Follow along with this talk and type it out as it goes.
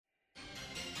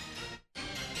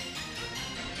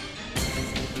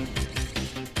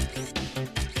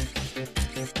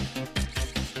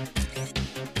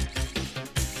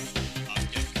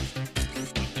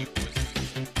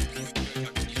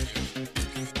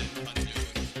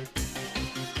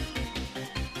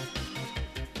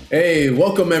Hey,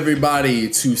 welcome everybody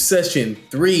to session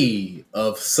 3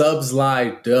 of Subs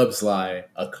Lie, Dubs Lie,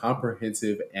 a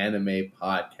comprehensive anime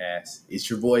podcast. It's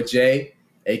your boy Jay,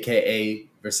 aka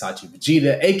Versace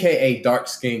Vegeta, aka Dark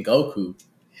Skin Goku,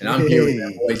 and I'm here with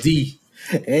that Hey, boy D.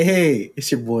 hey, it's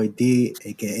your boy D,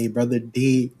 aka Brother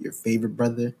D, your favorite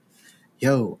brother.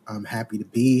 Yo, I'm happy to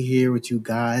be here with you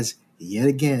guys yet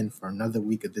again for another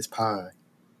week of this pod.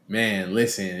 Man,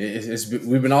 listen,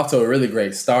 we've been off to a really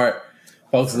great start.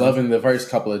 Folks loving the first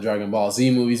couple of Dragon Ball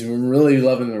Z movies. We're really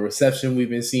loving the reception we've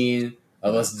been seeing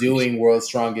of us doing World's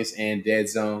Strongest and Dead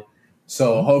Zone.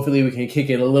 So hopefully we can kick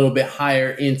it a little bit higher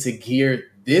into gear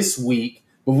this week.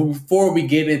 But before we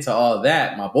get into all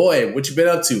that, my boy, what you been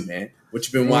up to, man? What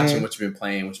you been watching? What you been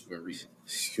playing? What you been reading?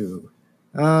 Sure.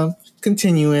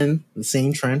 Continuing the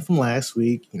same trend from last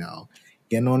week,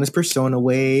 getting on this Persona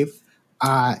wave.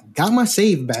 I got my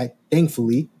save back,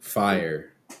 thankfully. Fire.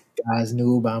 Guys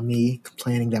knew about me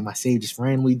complaining that my save just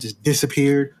randomly just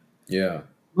disappeared. Yeah.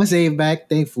 My save back,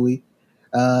 thankfully.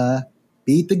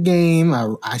 Beat the game.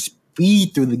 I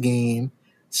speed through the game.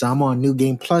 So I'm on New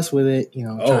Game Plus with it,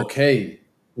 Okay.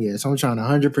 So I'm trying to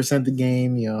 100% the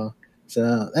game,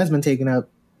 So that's been taking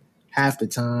up half the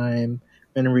time.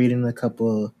 Been reading a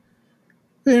couple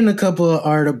of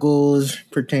articles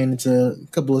pertaining to a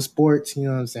couple of sports, you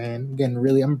know what I'm saying?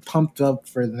 I'm pumped up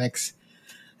for the next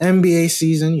NBA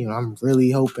season. I'm really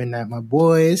hoping that my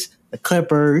boys, the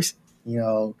Clippers,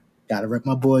 gotta rip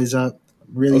my boys up.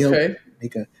 I'm really hoping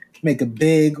make a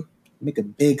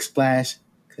big splash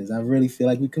because I really feel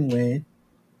like we can win.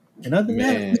 And other than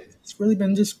that, it's really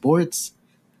been just sports,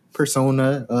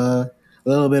 Persona, a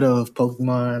little bit of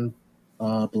Pokemon,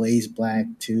 Blaze Black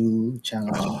 2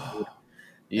 challenge.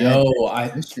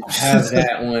 I have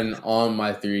that one on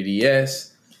my 3DS.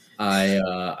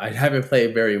 I haven't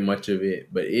played very much of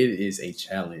it, but it is a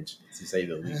challenge to say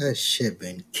the least. That shit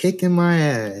been kicking my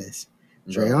ass.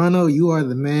 Drayano, you are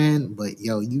the man, but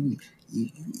you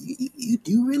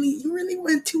really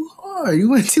went too hard.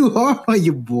 You went too hard on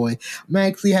your boy. I'm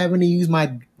actually having to use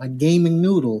my gaming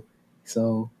noodle.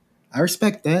 So I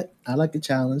respect that. I like the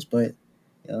challenge, but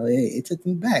it took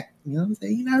me back. You know what I'm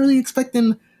saying? You're not really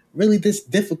expecting really this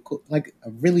difficult, like a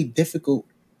really difficult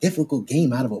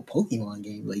game out of a Pokemon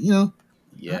game. Like,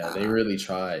 Yeah, they really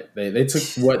tried. They took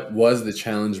what was the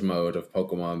challenge mode of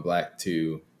Pokemon Black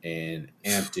 2 and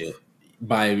amped it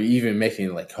by even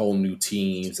making like whole new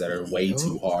teams that are way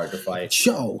too hard to fight.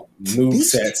 Move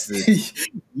sets that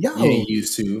you ain't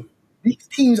used to. These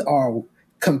teams are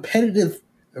competitive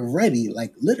already.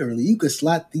 Like literally, you could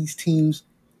slot these teams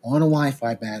on a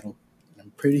Wi-Fi battle.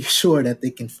 I'm pretty sure that they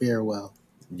can fare well.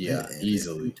 Yeah,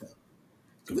 easily.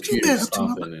 Computer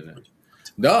stomping in it.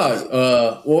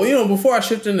 Dog, before I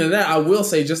shift into that, I will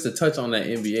say just to touch on that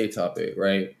NBA topic,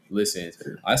 right? Listen,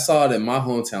 I saw that my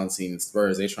hometown team,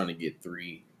 Spurs, they're trying to get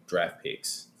 3 draft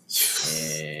picks.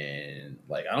 And,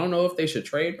 I don't know if they should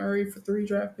trade Murray for 3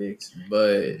 draft picks,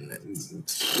 but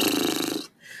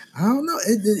I don't know.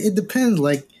 It depends.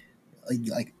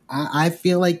 I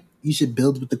feel like you should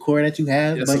build with the core that you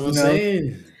have. That's what I'm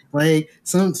saying.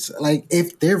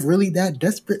 If they're really that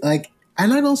desperate,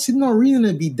 and I don't see no reason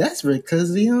to be desperate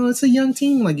because it's a young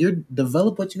team. Like, you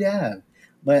develop what you have.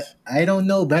 But I don't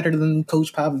know better than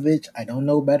Coach Popovich. I don't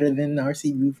know better than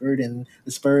R.C. Buford and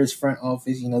the Spurs front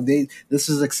office. This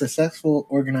is a successful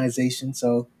organization,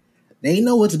 so they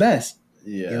know what's best.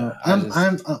 Yeah,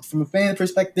 I'm from a fan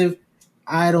perspective.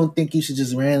 I don't think you should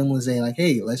just randomly say like,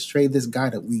 "Hey, let's trade this guy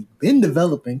that we've been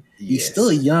developing. He's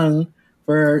still young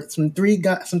for some three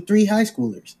high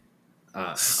schoolers."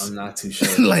 I'm not too sure.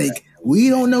 We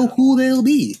don't know who they'll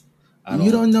be.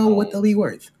 You don't know what they'll be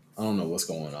worth. I don't know what's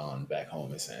going on back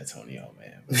home in San Antonio,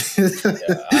 man.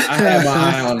 I had my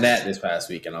eye on that this past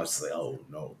week, and I was just like, "Oh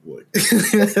no, what?"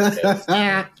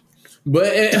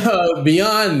 But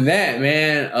beyond that,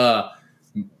 man,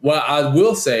 well, I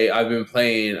will say I've been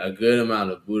playing a good amount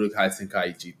of Budokai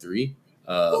Tenkaichi 3,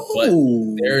 but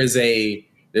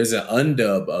there's an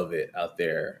undub of it out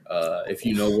there. If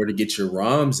you know where to get your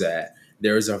ROMs at,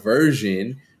 there's a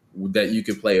version that you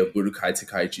can play of Budokai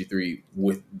Tenkaichi 3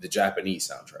 with the Japanese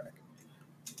soundtrack.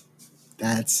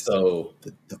 That's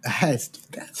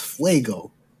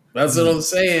fuego. That's what I'm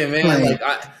saying, man.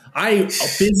 I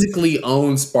physically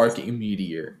own Sparking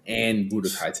Meteor and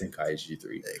Budokai Tenkaichi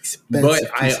 3. But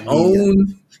I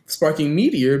own Sparking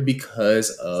Meteor because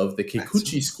of the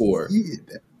Kikuchi score.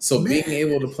 So being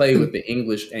able to play with the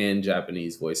English and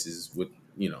Japanese voices with,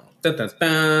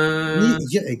 exactly.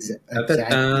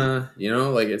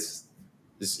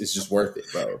 it's just worth it,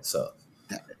 bro. So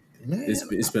Man,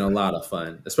 it's been a lot of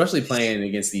fun, especially playing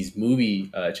against these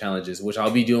movie challenges, which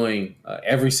I'll be doing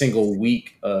every single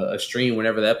week, a stream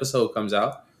whenever the episode comes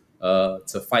out,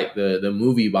 to fight the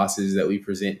movie bosses that we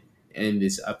present in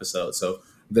this episode. So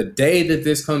the day that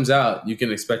this comes out, you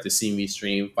can expect to see me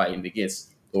stream fighting against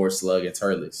Lord Slug and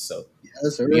Turles. So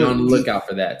yes, be sir. on the lookout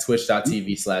for that.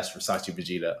 Twitch.tv/Versace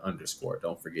Vegeta _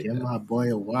 Don't forget Give that. my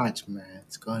boy a watch, man.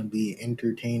 It's gonna be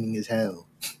entertaining as hell.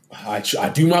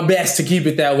 I do my best to keep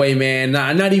it that way, man.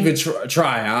 Not even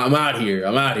try. I'm out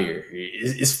here.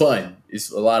 It's fun.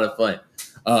 It's a lot of fun.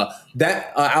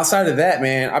 That outside of that,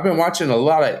 man, I've been watching a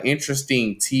lot of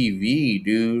interesting TV,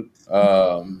 dude.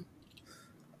 Well,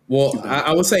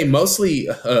 I would say mostly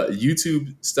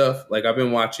YouTube stuff. Like I've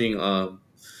been watching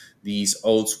these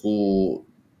old school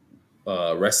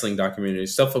wrestling documentaries,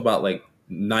 stuff about like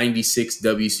 '96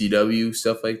 WCW,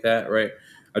 stuff like that, right?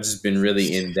 I've just been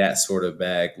really in that sort of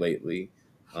bag lately.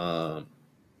 Um,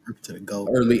 To the goat.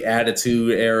 Early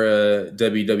Attitude Era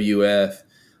WWF,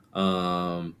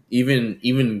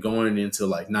 even going into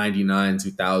like '99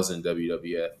 2000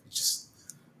 WWF. Just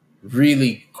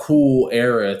really cool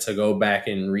era to go back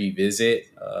and revisit.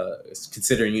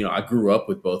 Considering I grew up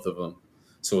with both of them,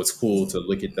 so it's cool to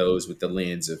look at those with the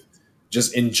lens of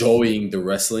just enjoying the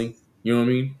wrestling. You know what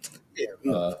I mean?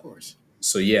 Yeah, of course.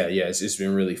 So yeah, it's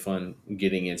been really fun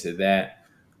getting into that.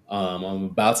 I'm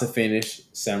about to finish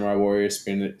Samurai Warrior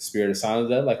Spirit of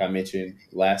Sanada, like I mentioned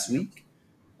last week.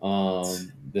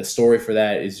 The story for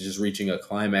that is just reaching a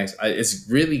climax. It's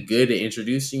really good at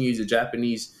introducing you to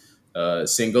Japanese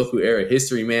Sengoku era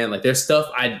history, man. Like there's stuff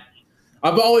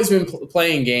I've always been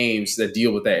playing games that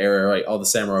deal with that era, right? All the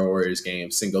Samurai Warriors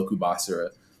games, Sengoku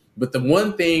Basara. But the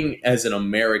one thing as an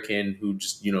American who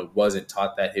just wasn't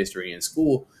taught that history in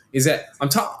school is that I'm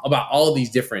taught about all these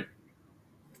different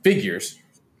figures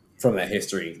from that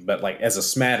history, but like as a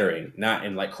smattering, not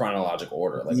in like chronological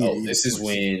order. Like, this is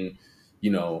when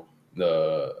the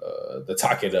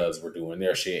Takedas were doing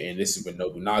their shit, and this is when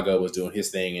Nobunaga was doing his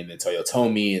thing, and then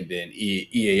Toyotomi, and then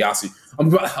Ieyasu.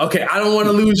 Okay, I don't want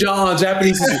to lose y'all on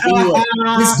Japanese history. Anyway,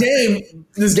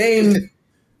 this game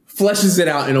fleshes it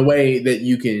out in a way that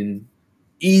you can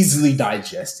easily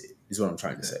digest it, is what I'm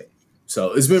trying to say.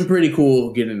 So it's been pretty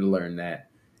cool getting to learn that.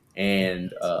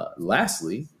 And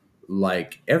lastly,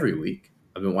 like every week,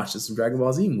 I've been watching some Dragon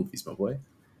Ball Z movies, my boy.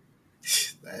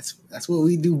 That's what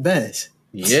we do best.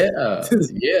 Yeah,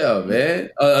 man.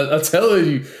 I'm telling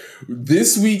you,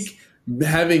 this week,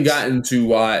 having gotten to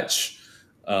watch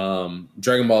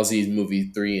Dragon Ball Z's movie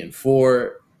 3 and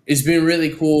 4, it's been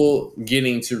really cool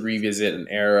getting to revisit an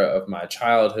era of my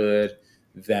childhood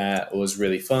that was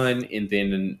really fun, and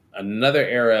then another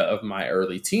era of my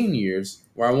early teen years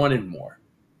where I wanted more.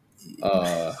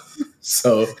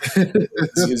 So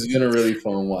it's been a really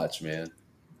fun watch, man.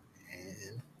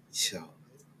 And so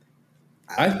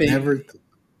I think never thought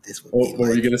this would be. What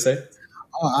were you gonna say?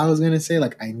 Oh, I was gonna say,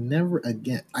 like, I never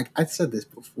again. I said this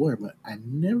before, but I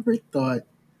never thought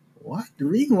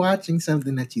rewatching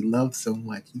something that you love so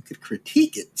much, you could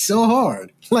critique it so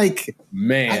hard. Like,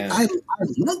 man, I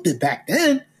loved it back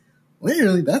then.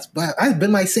 Literally, that's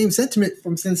been my same sentiment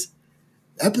since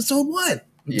episode 1.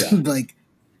 Yeah, like,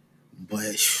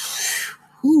 but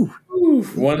whew,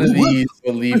 one of these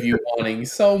will leave you wanting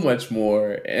so much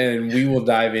more, and we will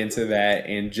dive into that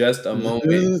in just a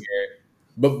moment here.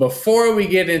 But before we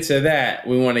get into that,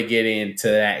 we want to get into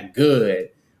that good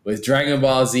with Dragon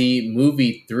Ball Z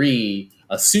Movie 3,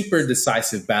 a super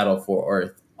decisive battle for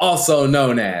Earth, also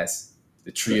known as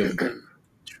the Tree of Might.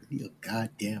 Tree of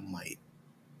Goddamn Might.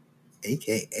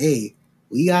 AKA,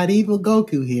 we got evil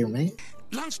Goku here, man.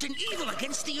 Launched an evil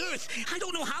against the Earth. I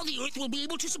don't know how the Earth will be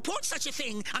able to support such a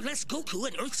thing unless Goku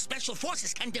and Earth's special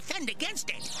forces can defend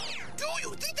against it. Do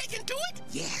you think they can do it?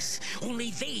 Yes, only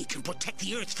they can protect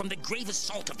the Earth from the grave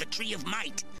assault of the Tree of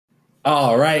Might.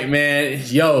 All right, man.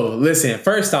 Yo, listen,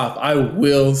 first off, I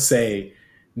will say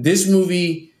this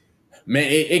movie, man,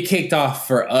 it kicked off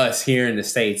for us here in the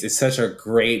States. It's such a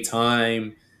great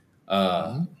time.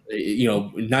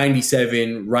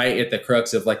 97, right at the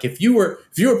crux of, like, if you were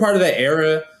part of that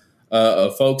era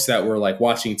of folks that were like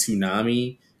watching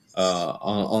Toonami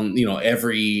on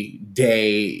every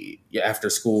day after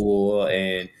school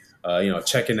and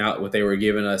checking out what they were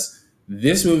giving us.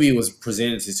 This movie was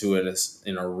presented to us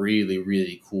in a really,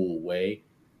 really cool way.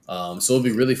 So it'll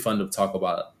be really fun to talk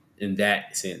about in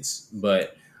that sense.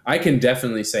 But I can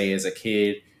definitely say as a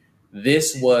kid,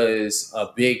 this was a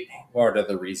big part of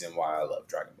the reason why I love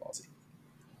Dragon Ball Z.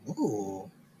 Ooh.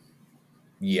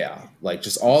 Yeah, like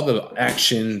just all the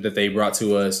action that they brought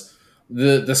to us,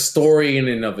 the story in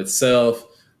and of itself,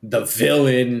 the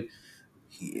villain,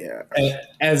 Yeah.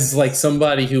 As like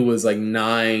somebody who was like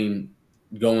 9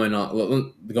 going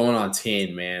on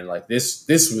 10, man, like this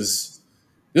was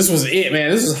it, man.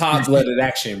 This was hot-blooded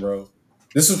action, bro.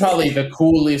 This was probably the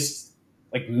coolest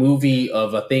like movie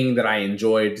of a thing that I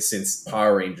enjoyed since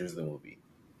Power Rangers the movie.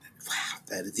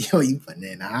 That is, you putting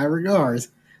it in high regards.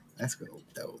 That's good,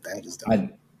 though. That is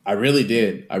dope. I really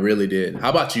did. I really did. How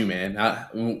about you, man?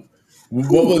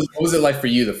 What was it like for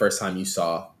you the first time you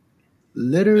saw?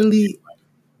 Literally,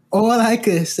 all I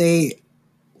could say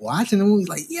watching the movie,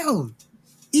 like, yo,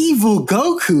 evil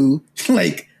Goku.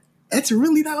 Like, that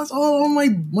was all on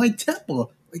my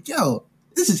temple. Like, yo,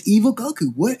 this is evil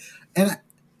Goku. What? And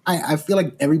I feel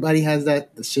like everybody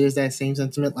shares that same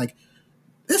sentiment. Like,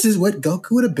 this is what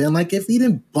Goku would have been like if he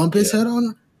didn't bump his head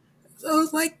on. So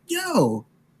it's like, yo,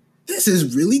 this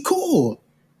is really cool.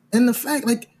 And the fact,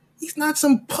 like, he's not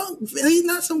some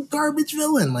garbage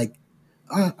villain. Like,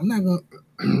 I'm not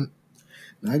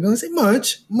gonna say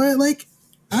much, but like,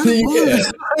 I don't know.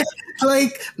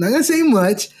 Like, not gonna say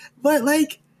much, but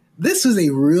like, this was a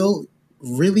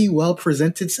really well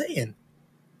presented Saiyan.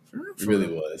 It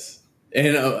really was.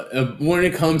 And when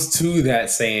it comes to that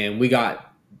Saiyan, we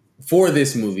got for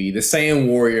this movie the Saiyan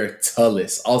warrior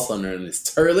Tullus, also known as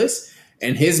Turles,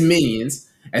 and his minions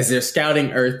as they're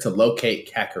scouting Earth to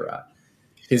locate Kakarot.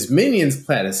 His minions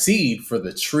plant a seed for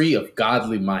the Tree of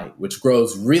Godly Might, which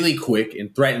grows really quick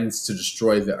and threatens to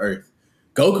destroy the Earth.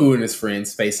 Goku and his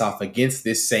friends face off against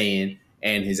this Saiyan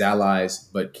and his allies,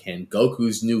 but can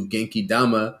Goku's new Genki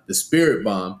Dama, the Spirit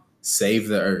Bomb, save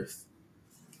the Earth?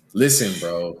 Listen,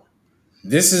 bro.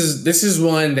 This is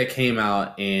one that came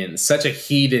out in such a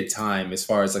heated time as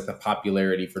far as like the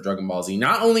popularity for Dragon Ball Z,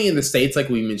 not only in the States like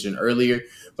we mentioned earlier,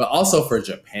 but also for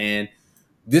Japan.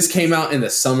 This came out in the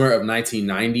summer of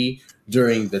 1990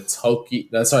 during the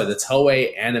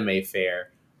Toei Anime Fair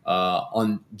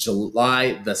on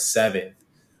July the 7th.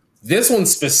 This one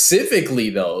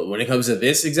specifically, though, when it comes to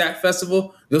this exact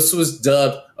festival, this was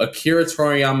dubbed Akira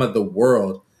Toriyama the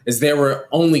World, as there were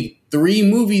only 3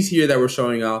 movies here that were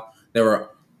showing off that were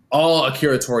all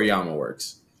Akira Toriyama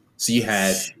works. So you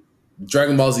had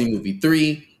Dragon Ball Z Movie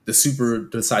 3, The Super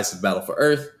Decisive Battle for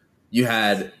Earth. You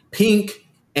had Pink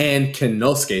and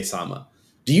Kenosuke-sama.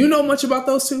 Do you know much about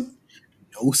those 2?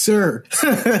 No, sir.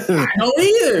 I don't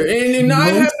either. And I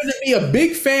happen to be a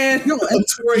big fan of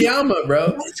Toriyama,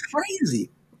 bro. That's crazy.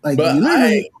 Like, but all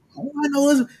I know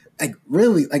is, like,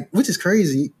 really, like, which is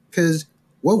crazy, because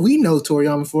what we know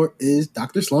Toriyama for is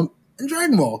Dr. Slump and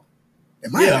Dragon Ball.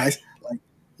 In my eyes, like,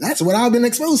 that's what I've been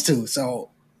exposed to.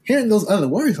 So hearing those other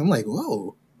words, I'm like,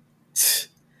 whoa.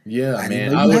 Yeah,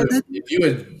 man. If you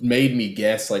had made me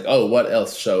guess, like, oh, what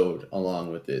else showed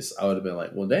along with this, I would have been like,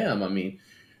 well, damn. I mean,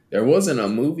 there wasn't a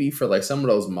movie for like some of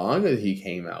those manga he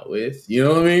came out with. You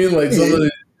know what I mean? Like some of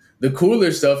the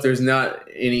cooler stuff. There's not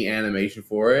any animation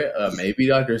for it. Maybe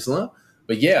Dr. Slump.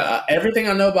 But yeah, everything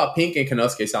I know about Pink and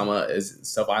Kenosuke-sama is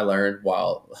stuff I learned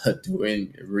while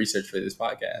doing research for this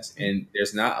podcast. And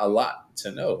there's not a lot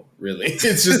to know, really.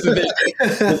 It's just that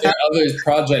there are other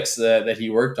projects that he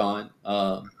worked on.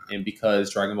 And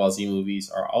because Dragon Ball Z movies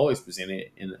are always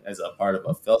presented as a part of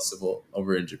a festival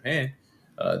over in Japan,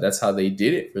 that's how they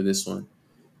did it for this one.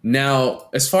 Now,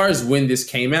 as far as when this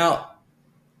came out,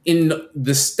 in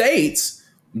the States,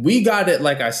 we got it,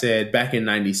 like I said, back in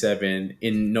 97,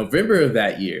 in November of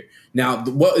that year. Now,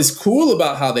 what is cool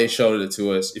about how they showed it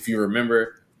to us, if you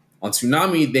remember, on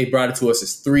Toonami, they brought it to us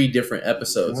as 3 different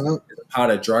episodes of how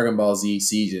to Dragon Ball Z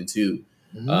Season 2.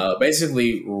 Mm-hmm.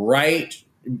 Basically, right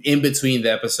in between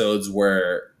the episodes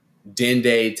where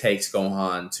Dende takes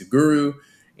Gohan to Guru,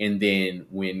 and then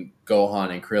when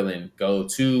Gohan and Krillin go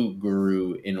to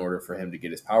Guru in order for him to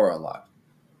get his power unlocked.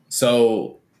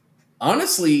 So,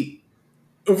 honestly,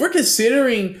 if we're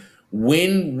considering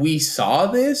when we saw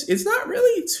this, it's not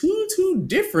really too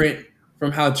different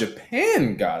from how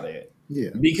Japan got it.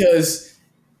 Yeah. Because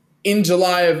in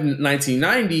July of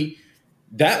 1990,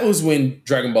 that was when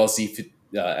Dragon Ball Z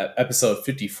episode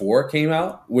 54 came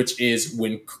out, which is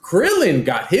when Krillin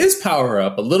got his power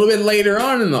up a little bit later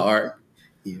on in the arc.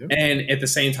 Yeah. And at the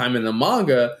same time in the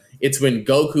manga, it's when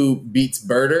Goku beats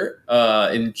Burter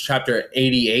in chapter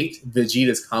 88,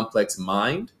 Vegeta's Complex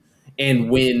Mind.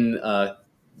 And when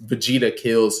Vegeta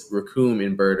kills Recoome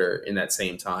and Burter in that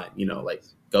same time, you know, like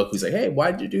Goku's like, hey,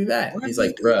 why'd you do that? He's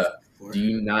like, bruh, do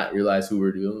you not realize who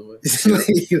we're dealing with?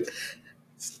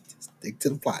 Stick to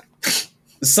the plot.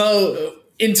 So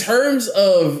in terms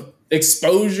of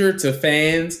exposure to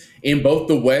fans in both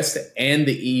the West and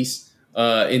the East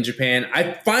in Japan,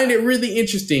 I find it really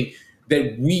interesting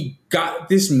that we got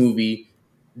this movie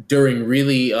during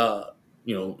really,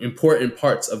 important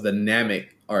parts of the Namek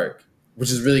arc.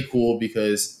 which is really cool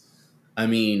because, I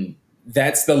mean,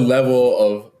 that's the level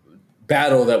of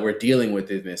battle that we're dealing with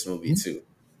in this movie too.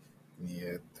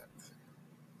 Yeah.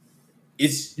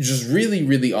 It's just really,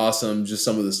 really awesome. Just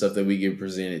some of the stuff that we get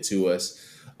presented to us.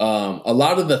 A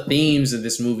lot of the themes of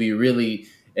this movie, really,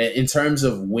 in terms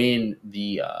of when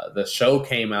the show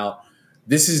came out,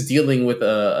 this is dealing with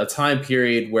a time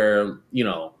period where, you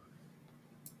know,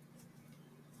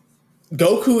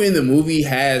 Goku in the movie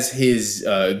has his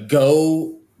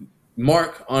go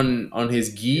mark on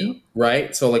his gi,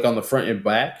 right? So like on the front and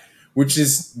back, which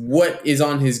is what is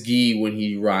on his gi when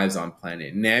he arrives on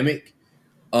planet Namek.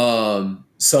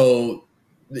 So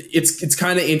it's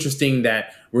kind of interesting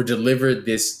that we're delivered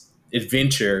this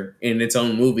adventure in its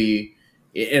own movie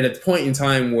at a point in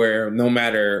time where no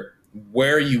matter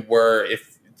where you were,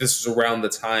 if this was around the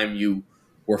time you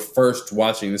were first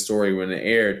watching the story when it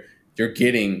aired, you're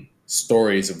getting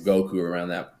stories of Goku around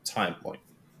that time point.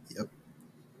 Yep.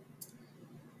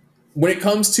 When it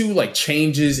comes to like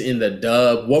changes in the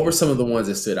dub, what were some of the ones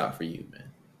that stood out for you,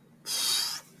 man?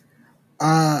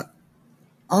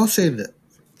 I'll say the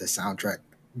soundtrack.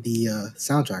 The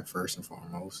soundtrack first and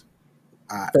foremost.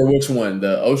 For which one?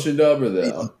 The Ocean dub or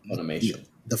the Funimation?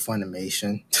 The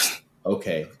Funimation.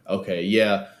 Okay.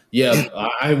 Yeah.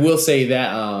 I will say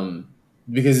that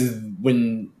because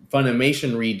when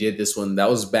Funimation redid this one, that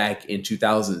was back in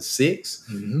 2006.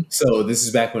 Mm-hmm. So this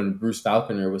is back when Bruce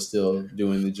Falconer was still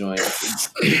doing the joint.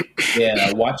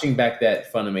 Yeah, watching back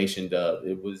that Funimation dub,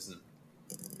 it wasn't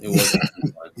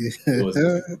fun. It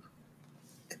wasn't.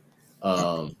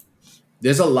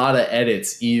 There's a lot of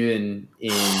edits, even in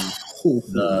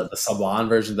the Saban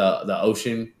version, the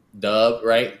Ocean dub,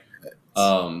 right?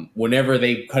 Whenever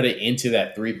they cut it into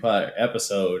that 3-part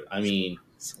episode, I mean,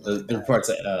 the 3 parts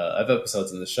of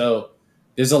episodes in the show,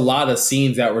 there's a lot of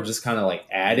scenes that were just kind of like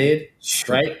added,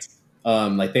 right?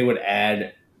 Like they would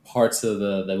add parts of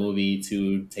the movie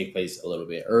to take place a little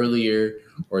bit earlier,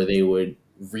 or they would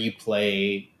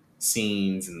replay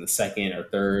scenes in the second or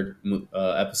third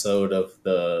episode of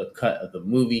the cut of the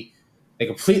movie. They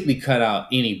completely cut out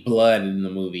any blood in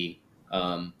the movie,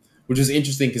 which was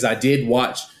interesting because I did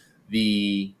watch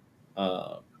the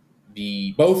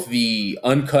both the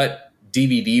uncut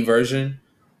DVD version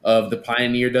of the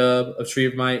Pioneer dub of Tree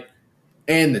of Might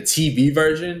and the TV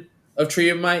version of Tree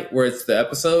of Might, where it's the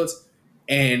episodes,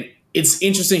 and it's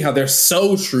interesting how they're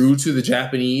so true to the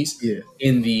Japanese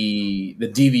in the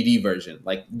DVD version.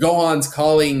 Like Gohan's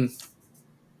calling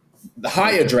the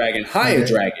Haya Dragon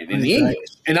in English,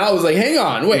 and I was like, "Hang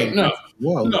on, wait, no,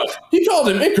 he called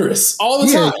him Icarus all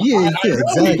the time."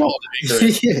 Exactly. He called him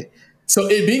Icarus. So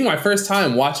it being my first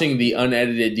time watching the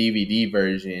unedited DVD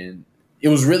version, it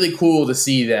was really cool to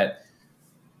see that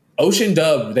Ocean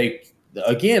dub. They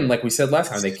again, like we said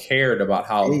last time, they cared about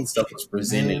how stuff was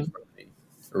presented.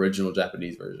 Original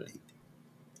Japanese version.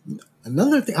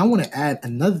 Another thing I want to add,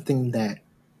 another thing that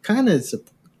kind of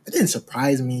didn't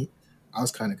surprise me. I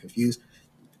was kind of confused.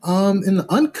 In the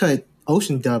uncut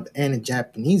Ocean dub and the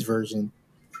Japanese version,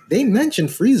 they mentioned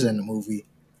Frieza in the movie.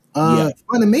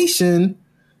 Funimation,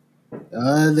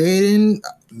 they didn't.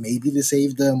 Maybe to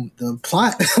save the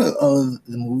plot of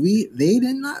the movie, they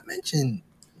did not mention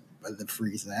the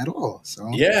Frieza at all. So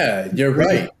yeah, you're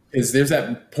right. Because there's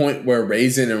that point where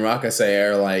Raisin and Rakase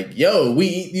are like, yo, we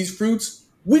eat these fruits,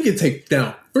 we can take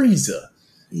down Frieza.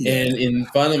 Yeah. And in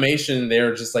Funimation,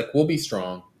 they're just like, we'll be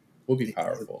strong. We'll be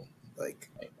powerful. Like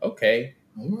okay.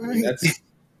 All right. I mean,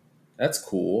 that's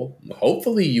cool.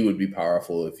 Hopefully you would be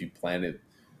powerful if you planted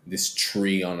this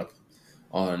tree on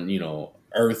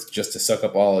Earth just to suck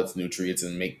up all its nutrients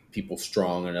and make people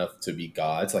strong enough to be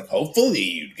gods. Like, hopefully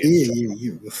you'd get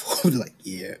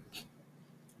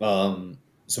strong.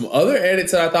 Some other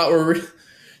edits that I thought were...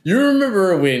 You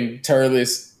remember when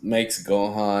Turles makes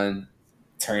Gohan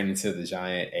turn into the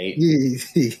giant ape?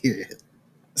 Yeah.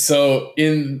 So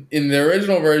in the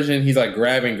original version, he's like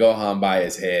grabbing Gohan by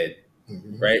his head,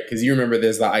 right? Because you remember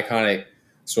there's the iconic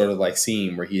sort of like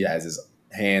scene where he has his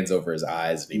hands over his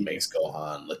eyes and he makes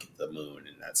Gohan look at the moon,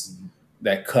 and that's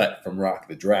that cut from Rock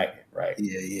the Dragon, right?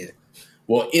 Yeah.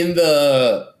 Well, in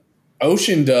the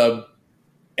Ocean dub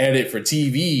edit for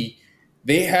TV,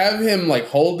 they have him like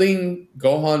holding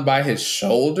Gohan by his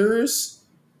shoulders.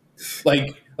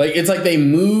 Like it's like they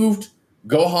moved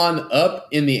Gohan up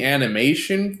in the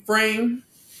animation frame,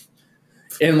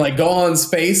 and like Gohan's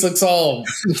face looks all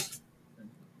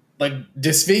like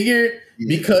disfigured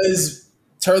because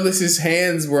Turles'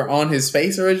 hands were on his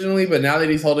face originally, but now that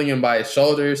he's holding him by his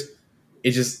shoulders,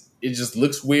 it just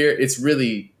looks weird. It's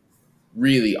really,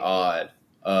 really odd.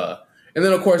 And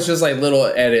then of course just like little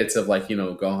edits of like,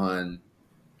 Gohan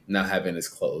not having his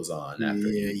clothes on after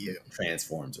he Yeah.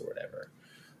 transforms or whatever.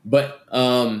 But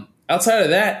outside of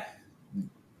that,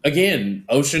 again,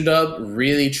 Ocean dub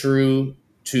really true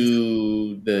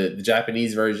to the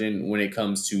Japanese version when it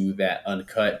comes to that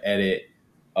uncut edit.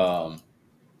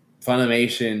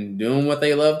 Funimation doing what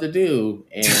they love to do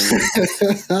and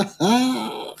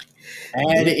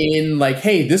add in like,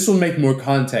 hey, this will make more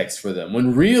context for them.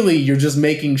 When really you're just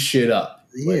making shit up.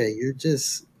 Yeah, you're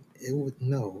just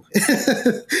no.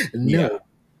 No.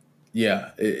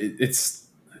 Yeah. It's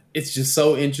just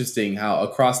so interesting how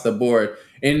across the board,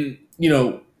 and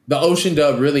the Ocean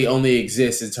dub really only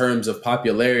exists in terms of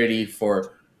popularity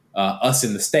for us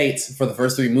in the States for the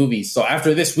first 3 movies. So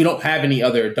after this, we don't have any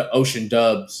other Ocean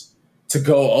dubs to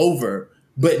go over.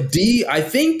 But I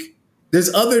think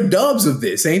there's other dubs of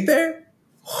this, ain't there?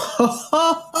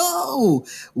 Oh,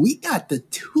 we got the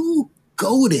two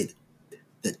goated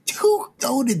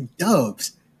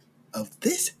dubs of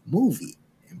this movie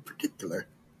in particular.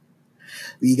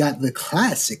 We got the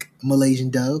classic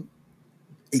Malaysian dub,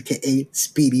 aka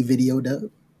Speedy Video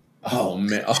dub. Oh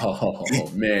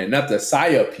man, not the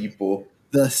Saya people.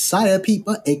 The Saya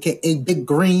people, aka Big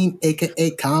Green,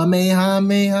 aka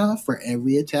Kamehameha for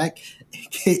every attack.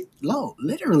 AKA,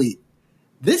 literally,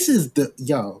 this is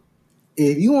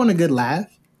if you want a good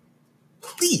laugh,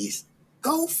 please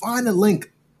go find a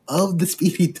link of the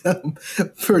Speedy dub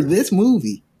for this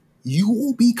movie. You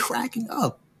will be cracking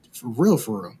up. For real.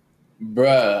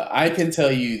 Bruh, I can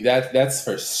tell you that's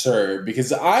for sure.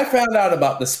 Because I found out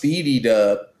about the Speedy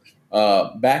dub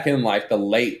back in like the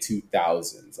late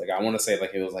 2000s. Like I want to say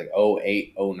like it was like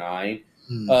 08, 09.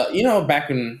 Back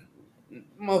when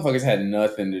motherfuckers had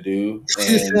nothing to do.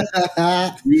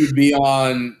 And we would be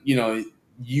on,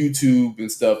 YouTube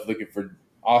and stuff looking for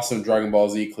awesome Dragon Ball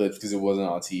Z clips because it wasn't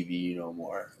on TV no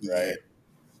more, right? Yeah.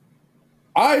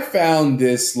 I found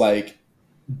this like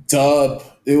dub.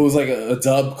 It was like a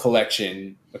dub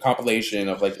collection, a compilation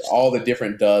of like all the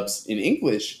different dubs in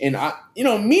English. And I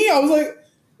was like,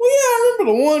 well, yeah, I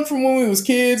remember the one from when we was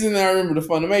kids, and then I remember the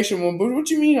Funimation one. But what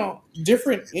you mean,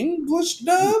 different English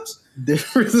dubs?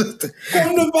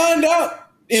 Come to find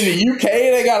out, in the UK,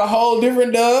 they got a whole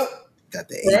different dub. Got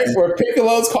the right where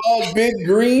Piccolo's called Big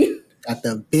Green. Got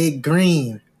the Big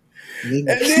Green. And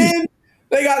then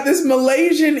they got this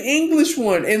Malaysian English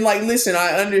one. And like, listen,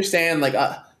 I understand like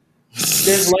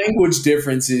there's language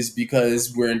differences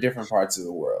because we're in different parts of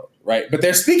the world, right? But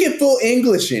they're speaking full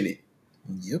English in it.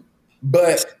 Yep.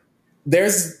 But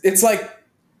it's like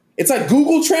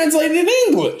Google translated in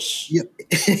English. Yep.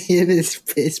 It is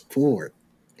piss poor.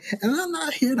 And I'm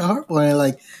not here to harp on it.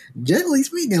 Like, generally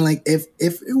speaking, like if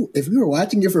you were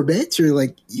watching it for banter,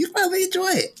 like you probably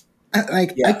enjoy it.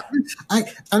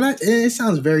 It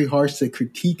sounds very harsh to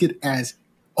critique it as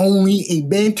only a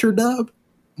banter dub,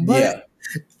 but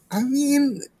I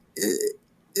mean,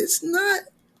 it's not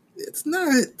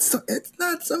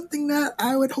something that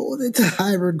I would hold into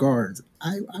high regards.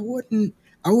 I wouldn't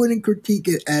critique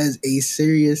it as a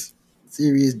serious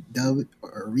dub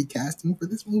or recasting for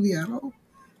this movie at all.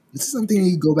 This is something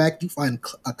you go back, you find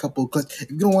a couple clips. If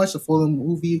you don't watch the full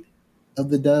movie of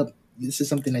the dub, this is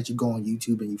something that you go on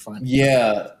YouTube and you find.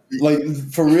 Yeah, like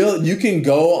for real, you can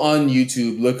go on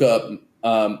YouTube, look up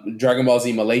Dragon Ball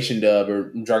Z Malaysian dub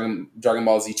or Dragon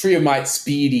Ball Z Trio Might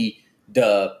Speedy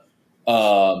dub,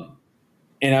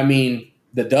 and I mean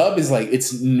the dub is like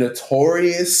it's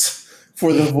notorious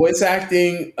for the voice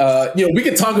acting. We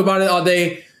could talk about it all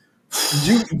day.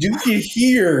 You can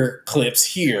hear clips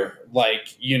here.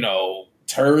 Like,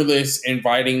 Turles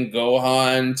inviting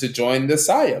Gohan to join the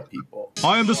Saya people.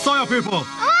 I am the Saya people.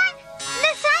 What?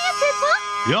 The Saya people?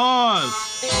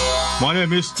 Yes. My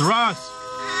name is Tras.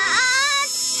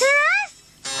 Tras?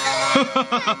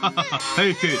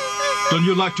 Hey kid, don't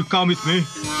you like to come with me?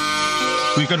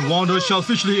 We can wander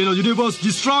selfishly in the universe,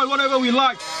 destroy whatever we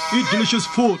like, eat delicious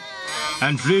food,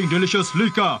 and drink delicious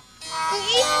liquor.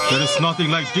 There is nothing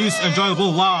like this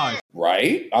enjoyable life.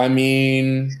 Right? I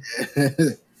mean,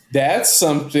 that's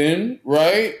something,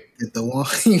 right? Get the wine.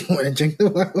 You want to drink the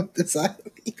wine with the side of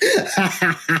me?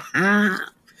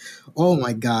 Oh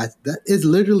my God. That is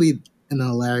literally an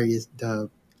hilarious dub.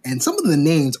 And some of the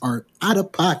names are out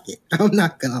of pocket. I'm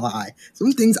not going to lie.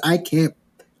 Some things I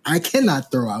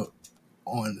cannot throw out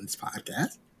on this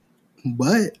podcast.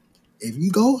 But if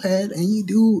you go ahead and you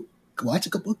do watch a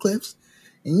couple of clips,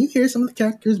 and you hear some of the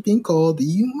characters being called,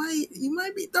 you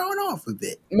might be thrown off a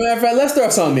bit. Matter of fact, let's throw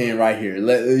something in right here.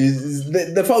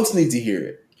 The folks need to hear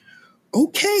it.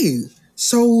 Okay,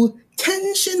 so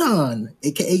Ten Shinan,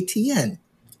 aka Tien,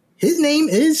 his name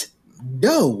is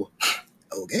Do.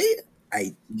 Okay,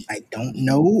 I don't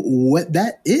know what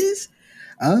that is.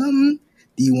 The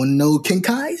Do you want to know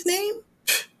Kenkai's name?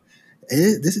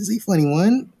 This is a funny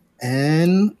one,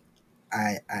 and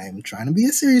I'm trying to be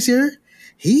serious here.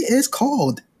 He is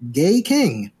called Gay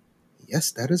King. Yes,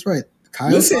 that is right.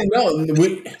 Kyle Listen,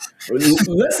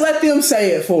 let's let them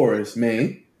say it for us,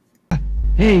 man.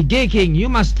 Hey, Gay King, you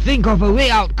must think of a way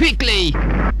out quickly.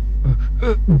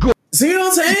 See what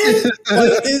I'm saying?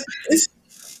 Like,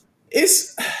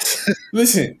 it's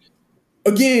listen,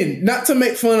 again, not to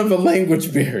make fun of a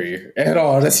language barrier at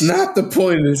all. That's not the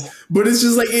point of this. But it's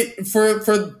just like it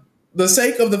for the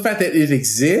sake of the fact that it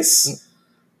exists.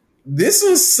 This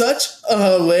was such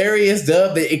a hilarious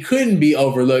dub that it couldn't be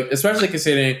overlooked, especially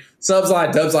considering subs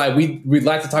like, dubs like. We'd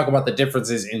like to talk about the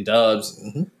differences in dubs,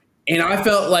 and I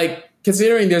felt like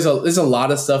considering there's a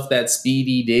lot of stuff that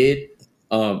Speedy did.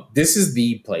 This is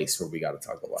the place where we got to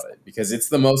talk about it because it's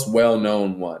the most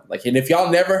well-known one. Like, and if y'all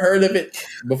never heard of it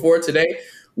before today,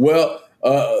 well,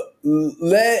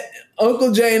 let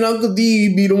Uncle J and Uncle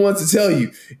D be the ones to tell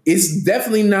you. It's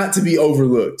definitely not to be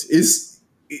overlooked.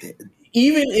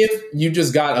 Even if you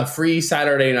just got a free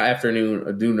Saturday afternoon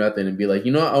or do nothing and be like,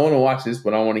 you know what, I want to watch this,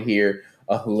 but I want to hear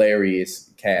a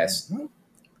hilarious cast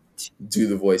do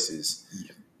the voices.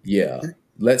 Yeah,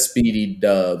 let Speedy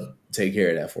dub take care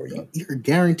of that for you. You're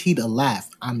guaranteed a laugh.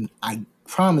 I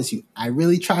promise you. I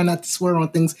really try not to swear on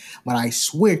things, but I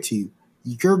swear to you,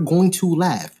 you're going to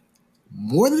laugh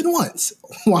more than once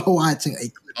while watching a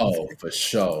clip. Oh, for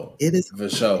sure. It is for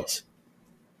sure.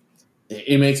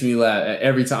 It makes me laugh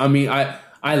every time. I mean,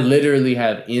 I literally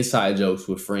have inside jokes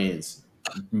with friends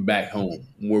back home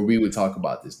where we would talk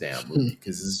about this damn movie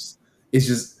because it's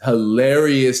just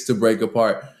hilarious to break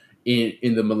apart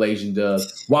in the Malaysian dub.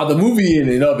 While the movie in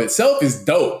and of itself is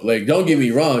dope. Like, don't get me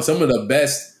wrong, some of the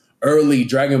best early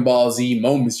Dragon Ball Z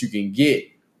moments you can get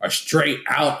are straight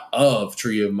out of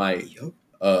Tree of Might.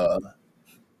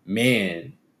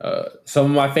 Some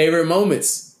of my favorite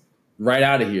moments right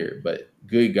out of here, but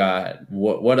good God,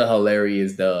 what a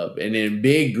hilarious dub. And then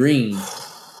Big Green.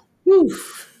 Whew.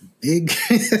 Big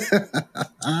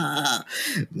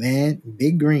man,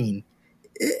 Big Green.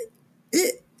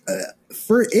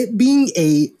 For it being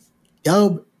a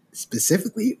dub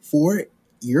specifically for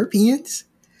Europeans,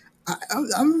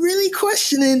 I'm really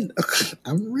questioning.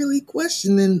 I'm really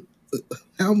questioning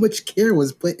how much care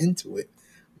was put into it.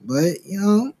 But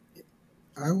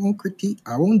I won't critique.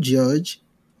 I won't judge.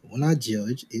 I will not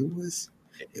judge. It was.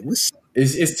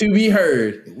 It's to be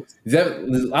heard.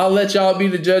 I'll let y'all be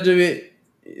the judge of it.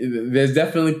 There's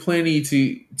definitely plenty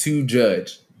to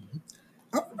judge.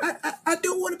 I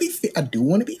do want to be fair. I do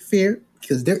want to be fair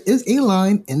because there is a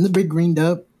line in the Big Green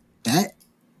dub that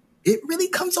it really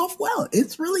comes off well.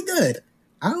 It's really good.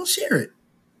 I'll share it.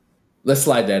 Let's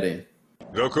slide that in.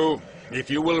 Goku, if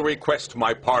you will request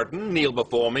my pardon, kneel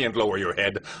before me and lower your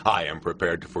head, I am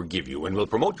prepared to forgive you and will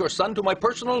promote your son to my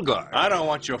personal guard. I don't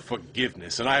want your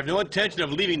forgiveness, and I have no intention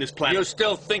of leaving this planet. You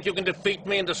still think you can defeat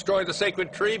me and destroy the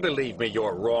sacred tree? Believe me,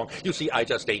 you're wrong. You see, I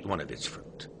just ate one of its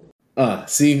fruit.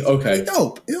 See, okay. Really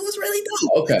dope. It was really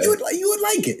dope. Okay. You would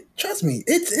like it. Trust me.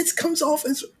 It comes off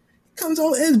as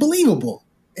believable.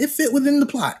 It fit within the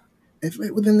plot. It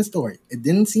fit within the story. It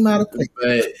didn't seem out of place.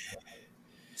 But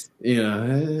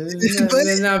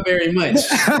not very much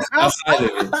outside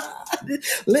of it.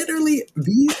 Literally,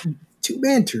 these two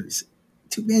banter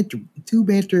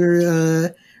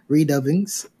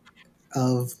redubbings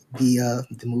of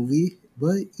the movie.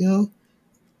 But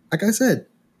like I said,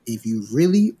 if you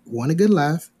really want a good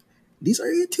laugh, these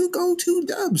are your two go-to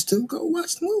dubs to go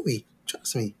watch the movie.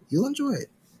 Trust me, you'll enjoy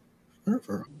it.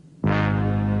 For real.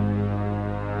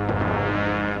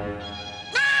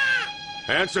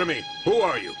 Answer me. Who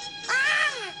are you?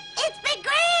 It's Big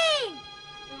Green!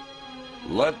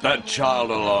 Let that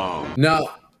child alone.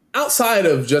 Now, outside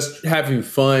of just having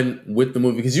fun with the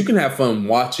movie, because you can have fun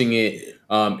watching it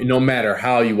no matter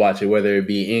how you watch it, whether it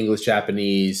be English,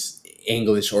 Japanese,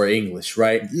 English, or English,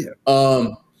 right? Yeah.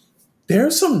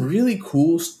 There's some really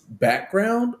cool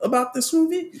background about this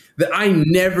movie that I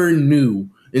never knew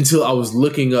until I was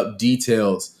looking up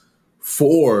details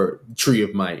for Tree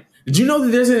of Might. Did you know that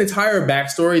there's an entire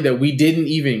backstory that we didn't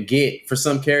even get for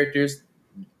some characters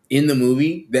in the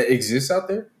movie that exists out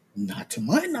there? Not to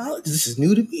my knowledge. This is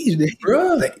new to me.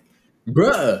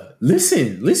 Bruh,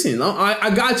 listen. I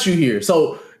got you here.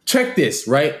 So check this,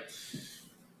 right?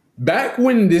 Back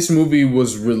when this movie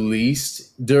was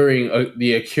released during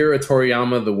the Akira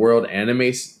Toriyama The World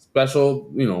Anime Special,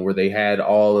 where they had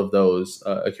all of those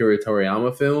Akira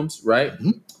Toriyama films, right?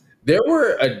 Mm-hmm. There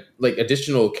were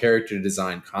additional character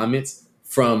design comments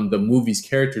from the movie's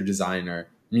character designer,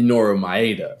 Minoru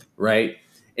Maeda, right?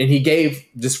 And he gave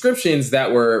descriptions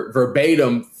that were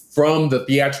verbatim from the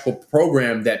theatrical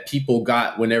program that people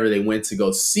got whenever they went to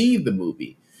go see the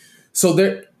movie.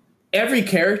 So every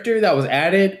character that was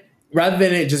added, rather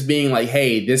than it just being like,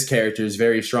 hey, this character is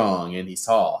very strong and he's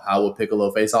tall, how will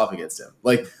Piccolo face off against him?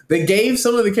 Like, they gave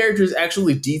some of the characters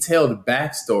actually detailed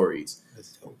backstories.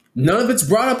 None of it's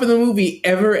brought up in the movie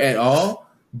ever at all,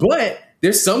 but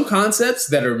there's some concepts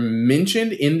that are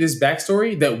mentioned in this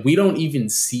backstory that we don't even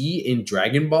see in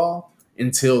Dragon Ball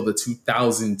until the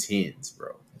 2010s,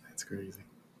 bro. That's crazy.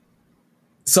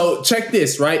 So check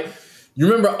this, right? You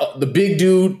remember the big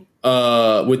dude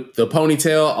with the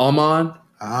ponytail, Almond?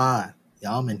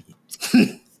 Almond.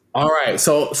 All right,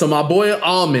 so my boy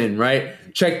Almond, right?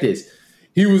 Check this.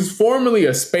 He was formerly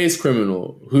a space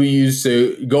criminal who used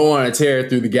to go on a tear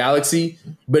through the galaxy,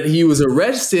 but he was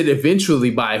arrested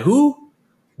eventually by who?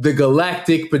 The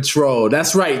Galactic Patrol.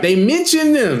 That's right. They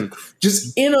mentioned them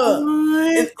just in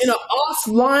a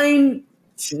offline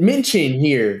mention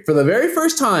here for the very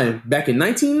first time back in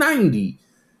 1990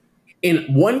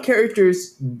 in one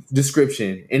character's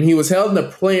description, and he was held in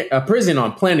a prison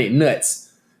on Planet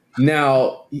Nuts.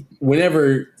 Now,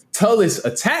 whenever Tullus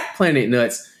attacked Planet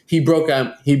Nuts, he broke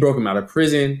him out of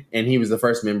prison, and he was the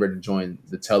first member to join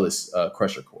the Tullus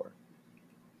Crusher Corps.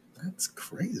 That's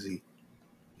crazy.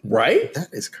 Right? That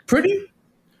is crazy.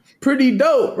 Pretty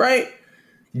dope, right?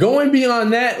 Going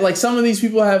beyond that, like some of these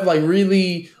people have like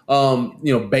really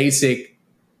basic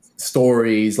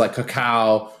stories, like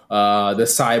Cacao, the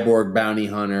cyborg bounty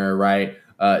hunter, right?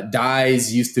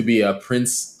 Dais used to be a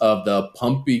prince of the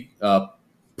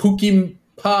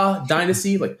Pukimpa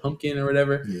dynasty, like pumpkin or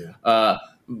whatever. Yeah.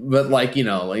 But like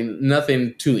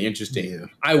nothing too interesting. Yeah.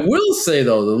 I will say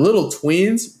though, the little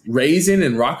twins, Raisin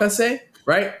and Rakase,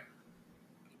 right?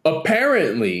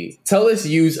 Apparently, Tullus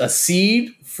used a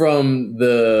seed from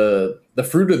the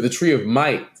fruit of the tree of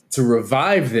might to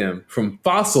revive them from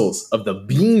fossils of the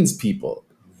beans people.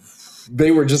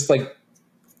 They were just like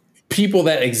people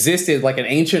that existed like an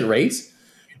ancient race.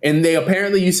 And they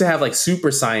apparently used to have like super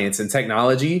science and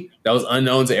technology that was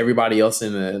unknown to everybody else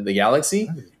in the galaxy.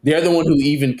 They're the one who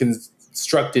even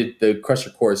constructed the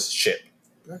Crusher Corps ship.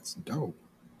 That's dope.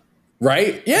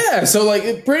 Right? Yeah. So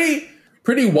like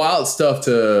pretty wild stuff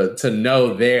to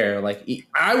know there. Like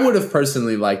I would have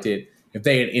personally liked it if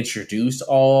they had introduced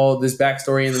all this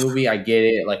backstory in the movie. I get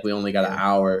it. Like we only got an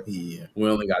hour. Yeah. We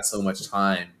only got so much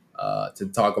time to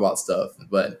talk about stuff.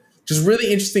 But just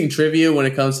really interesting trivia when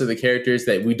it comes to the characters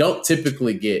that we don't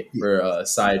typically get for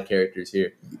side characters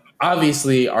here.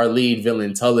 Obviously, our lead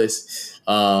villain, Tullus,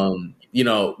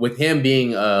 with him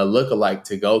being a lookalike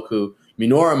to Goku,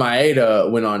 Minoru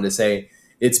Maeda went on to say,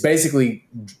 it's basically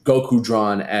Goku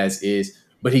drawn as is,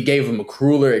 but he gave him a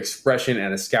crueler expression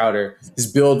and a scouter.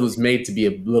 His build was made to be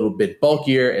a little bit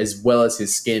bulkier, as well as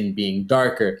his skin being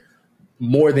darker.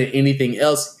 More than anything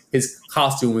else, his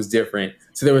costume was different.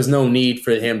 So there was no need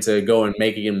for him to go and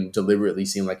make him deliberately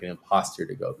seem like an imposter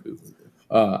to Goku.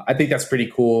 I think that's pretty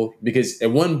cool because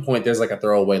at one point there's like a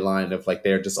throwaway line of like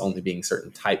they're just only being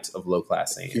certain types of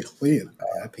low-class Saiyans.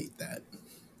 I paid that.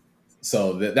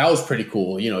 So that was pretty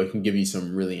cool. It can give you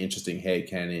some really interesting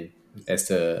headcanon as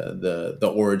to the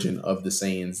origin of the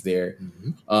Saiyans there.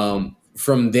 Mm-hmm.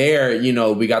 From there,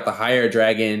 we got the higher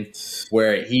dragon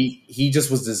where he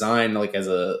just was designed like as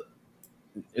a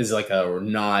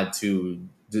nod to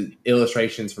the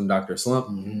illustrations from Dr. Slump,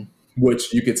 mm-hmm.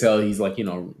 which you could tell he's like,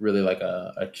 really like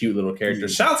a cute little character.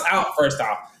 Mm-hmm. Shouts out first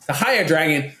off, the higher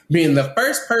dragon being the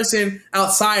first person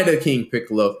outside of King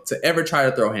Piccolo to ever try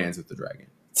to throw hands with the dragon.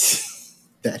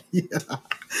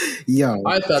 Yo,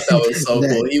 I thought that was so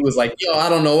cool. He was like, I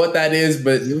don't know what that is,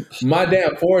 but my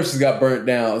damn forest got burnt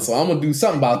down, so I'm gonna do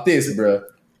something about this, bro.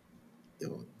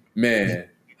 Man,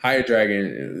 higher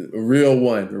dragon, a real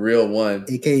one.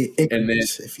 AKA Icarus, and then,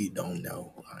 if you don't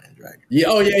know Iron Dragon.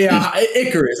 Yeah,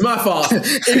 Icarus, my fault.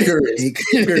 Icarus.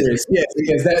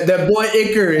 Yes, that boy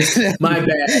Icarus. My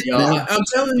bad, y'all. I'm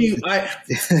telling you,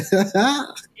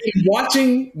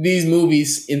 watching these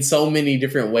movies in so many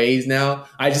different ways now,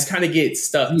 I just kind of get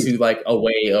stuck to like a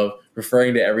way of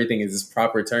referring to everything as its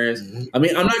proper terms. Mm-hmm. I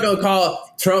mean, I'm not gonna call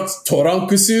Trunks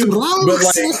Torankusu, but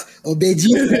like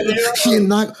you're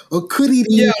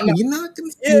not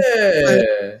gonna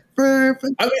I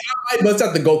mean, I might bust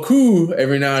out the Goku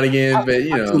every now and again, but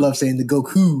I love saying the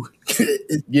Goku.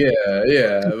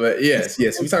 But yes,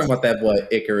 we're talking about that boy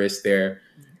Icarus there.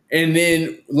 And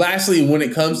then lastly, when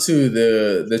it comes to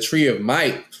the Tree of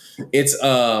Might, it's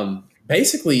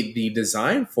basically the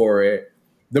design for it.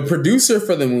 The producer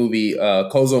for the movie,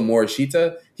 Kozo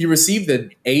Morishita, he received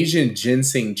the Asian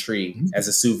ginseng tree as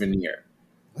a souvenir.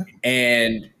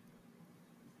 And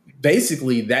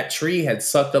basically that tree had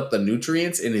sucked up the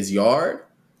nutrients in his yard.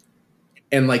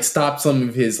 and like stopped some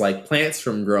of his like plants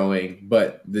from growing,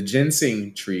 but the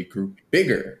ginseng tree grew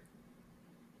bigger.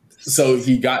 So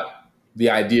he got the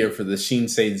idea for the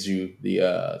Shinseiju,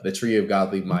 the tree of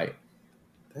godly might,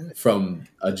 from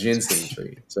a ginseng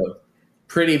tree. So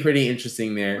pretty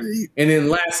interesting there. And then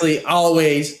lastly,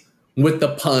 always with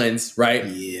the puns, right?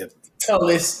 Yeah.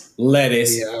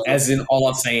 Lettuce, as in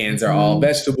all sans are all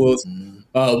vegetables.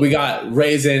 We got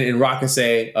raisin and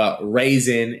rakase,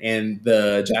 raisin and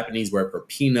the Japanese word for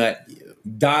peanut.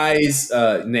 Dyes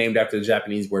named after the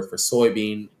Japanese word for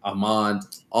soybean,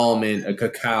 almond, a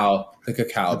cacao, the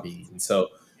cacao bean. So,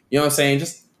 you know what I'm saying?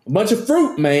 Just a bunch of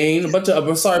fruit, man. A bunch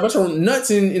of nuts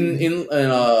in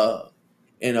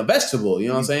a vegetable. You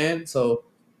know what I'm saying? So,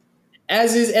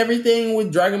 as is everything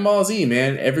with Dragon Ball Z,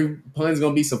 man. Every pun's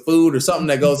gonna be some food or something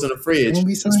that goes in the fridge.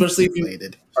 Especially if you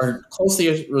are closely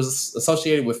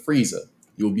associated with Frieza.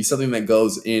 You will be something that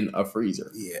goes in a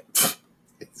freezer. Yeah.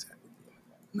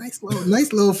 Nice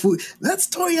little food. That's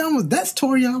Toriyama's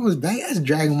bag. That's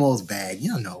Dragon Ball's bag.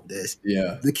 Y'all know this.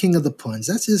 Yeah. The king of the puns.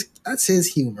 That's his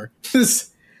humor.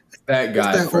 That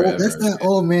guy. That's that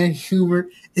old man humor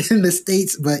in the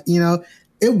States, but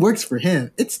it works for him.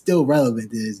 It's still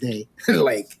relevant to this day.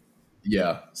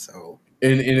 Yeah. So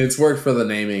and it's worked for the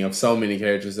naming of so many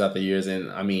characters throughout the years,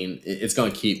 and I mean it's gonna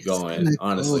keep going,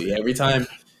 honestly. Every time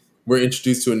we're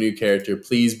introduced to a new character,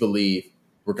 please believe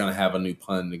we're gonna have a new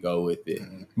pun to go with it.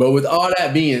 But with all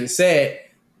that being said,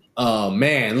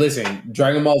 man, listen,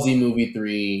 Dragon Ball Z Movie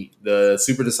 3, the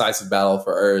super decisive battle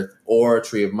for Earth, or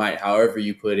Tree of Might, however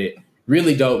you put it,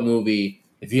 really dope movie.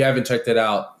 If you haven't checked it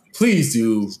out, please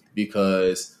do,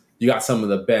 because you got some of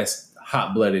the best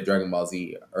hot-blooded Dragon Ball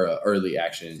Z early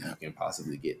action you can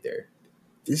possibly get there.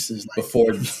 This is like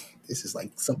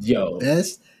some of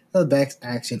the best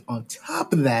action. On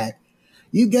top of that,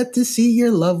 you get to see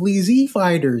your lovely Z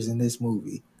fighters in this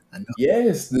movie. I know.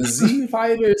 Yes, the Z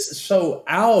fighters show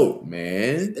out,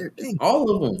 man. All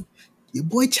of them. Your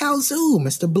boy Chaozu,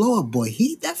 Mr. Blow Up Boy,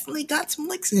 he definitely got some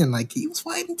licks in. Like, he was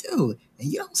fighting too,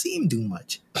 and you don't see him do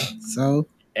much. So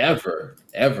ever.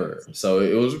 So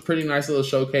it was a pretty nice little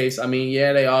showcase. I mean,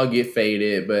 yeah, they all get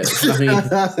faded, but I mean,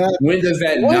 when does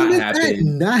that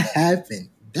not happen?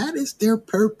 That is their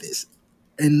purpose.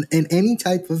 In any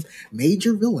type of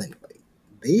major villain,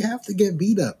 they have to get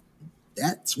beat up.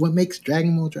 That's what makes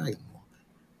Dragon Ball Dragon Ball.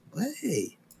 But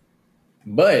hey.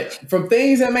 But from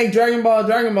things that make Dragon Ball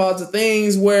to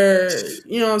things where,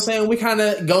 you know what I'm saying, we kind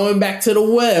of going back to the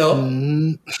well,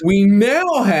 we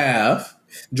now have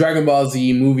Dragon Ball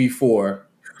Z Movie 4,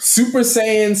 Super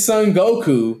Saiyan Son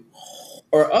Goku,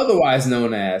 or otherwise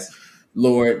known as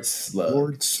Lord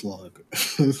Slug.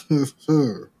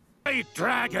 Great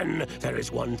dragon, there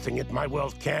is one thing that my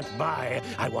wealth can't buy.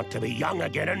 I want to be young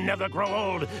again and never grow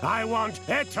old. I want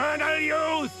eternal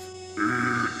youth.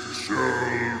 It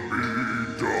shall be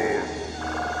done.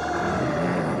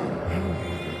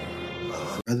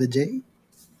 Brother Jay?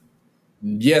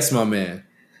 Yes, my man.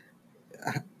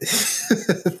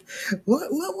 What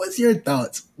was your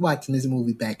thoughts watching this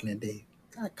movie back in the day?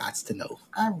 I got to know.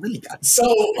 I really got to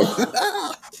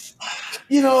know.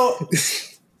 So,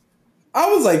 I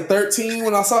was like 13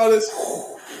 when I saw this.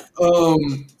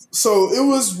 So it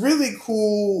was really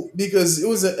cool because it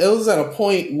was at a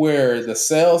point where the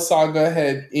Cell saga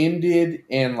had ended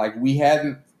and like we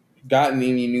hadn't gotten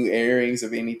any new airings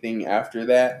of anything after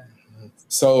that.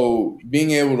 So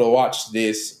being able to watch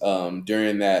this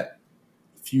during that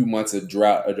few months of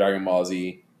drought of Dragon Ball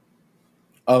Z,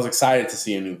 I was excited to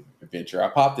see a new adventure. I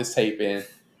popped this tape in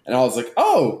and I was like,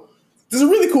 oh, there's a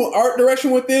really cool art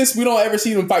direction with this. We don't ever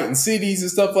see them fighting cities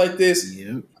and stuff like this.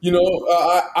 Yep.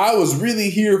 I was really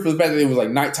here for the fact that it was like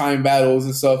nighttime battles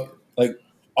and stuff. Like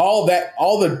all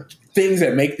the things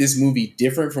that make this movie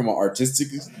different from an artistic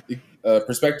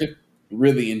perspective.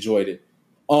 Really enjoyed it.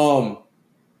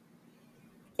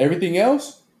 Everything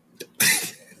else,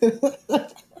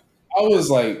 I was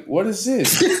like, what is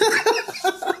this?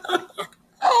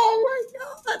 Oh my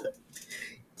God.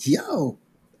 Yo.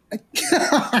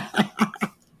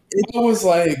 I was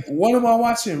like, what am I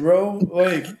watching, bro?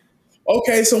 Like,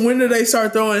 okay, so when did they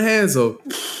start throwing hands up?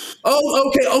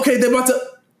 Oh, okay, they're about to.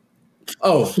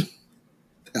 Oh,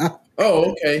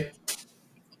 okay.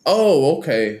 Oh,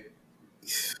 okay.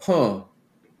 Huh.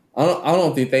 I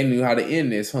don't think they knew how to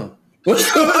end this, huh? I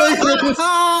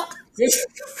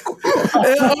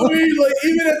mean, like,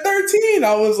 even at 13,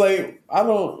 I was like, I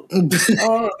don't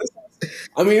know.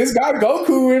 I mean, it's got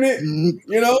Goku in it,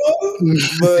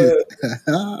 but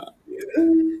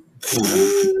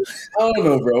I don't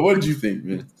know, bro. What did you think,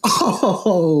 man?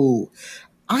 Oh,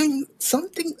 I'm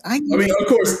something. I mean, of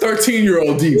course,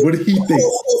 13-year-old D. What did he think?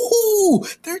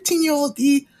 13-year-old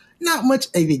D. Not much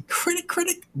of a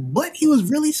critic, but he was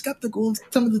really skeptical of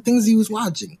some of the things he was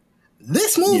watching.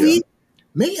 This movie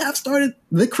may have started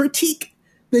the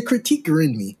critiquer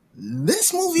in me.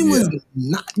 This movie was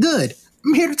not good.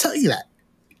 I'm here to tell you that.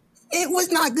 It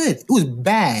was not good. It was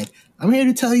bad. I'm here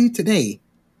to tell you today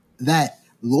that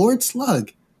Lord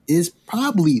Slug is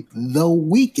probably the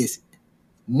weakest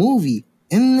movie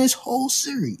in this whole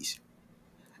series.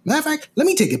 Matter of fact, let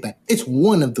me take it back. It's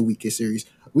one of the weakest series.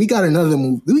 We got another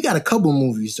movie. We got a couple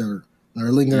movies that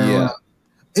are lingering around.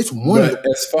 It's one. But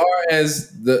as far as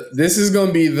this is going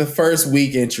to be the first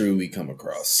weak entry we come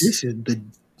across. This is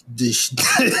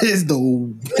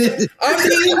the. I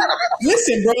mean,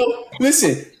 listen, bro.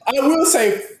 Listen, I will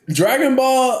say, Dragon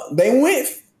Ball. They went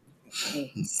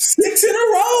 6 in a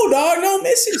row, dog. No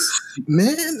misses.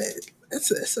 Man,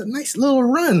 it's a nice little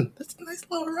run. That's a nice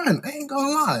little run. I ain't gonna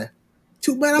lie.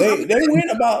 Too bad. They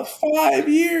went about 5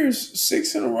 years,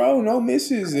 6 in a row, no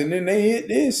misses, and then they hit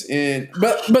this.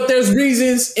 But there's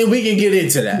reasons, and we can get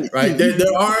into that, right?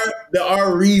 There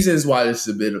are reasons why this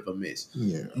is a bit of a miss.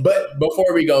 Yeah. But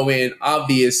before we go in,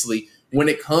 obviously, when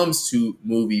it comes to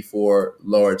movie for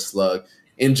Lord Slug,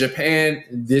 in Japan,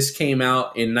 this came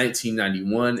out in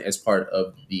 1991 as part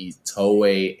of the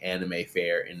Toei Anime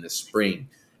Fair in the spring,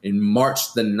 in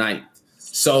March the 9th.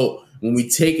 So when we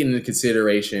take into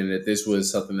consideration that this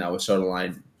was something that was shown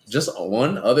online, just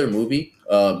one other movie,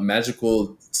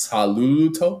 Magical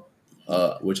Saluto,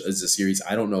 which is a series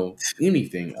I don't know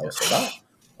anything else about.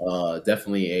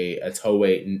 Definitely a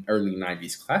Toei early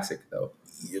 90s classic, though.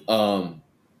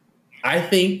 I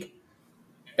think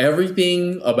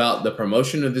everything about the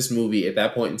promotion of this movie at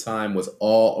that point in time was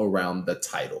all around the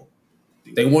title.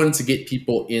 They wanted to get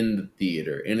people in the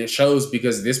theater, and it shows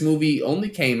because this movie only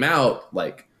came out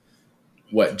like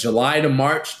July to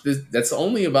March. That's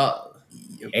only about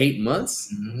 8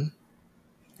 months,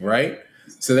 right?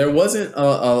 So there wasn't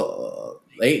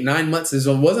 8-9 months.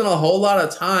 There wasn't a whole lot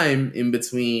of time in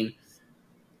between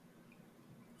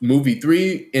movie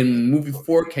 3 and movie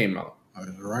 4 came out.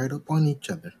 Right up on each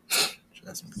other.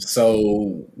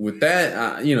 So with that,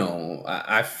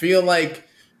 I feel like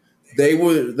they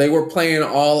were playing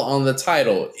all on the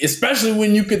title, especially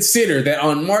when you consider that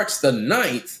on March the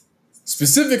 9th,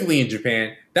 specifically in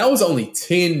Japan, that was only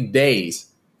 10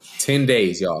 days,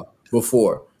 y'all,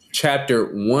 before chapter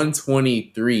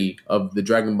 123 of the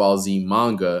Dragon Ball Z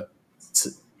manga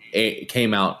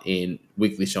came out in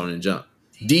Weekly Shonen Jump.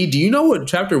 D, do you know what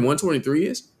chapter 123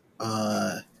 is?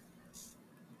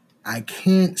 I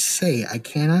cannot say,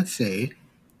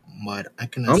 but I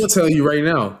can. I'm gonna tell you right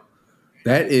now.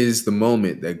 That is the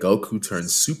moment that Goku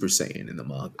turns Super Saiyan in the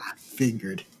manga. I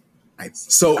figured.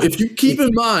 So if you keep in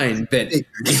mind that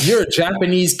if you're a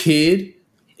Japanese kid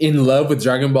in love with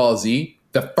Dragon Ball Z,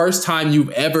 the first time you've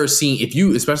ever seen,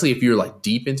 especially if you're like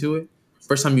deep into it,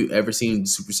 first time you've ever seen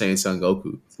Super Saiyan Son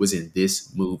Goku was in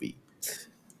this movie.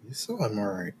 So I'm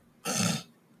alright.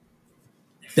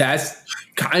 That's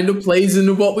kind of plays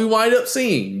into what we wind up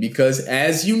seeing because,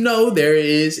 as you know, there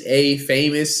is a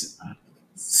famous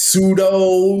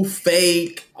pseudo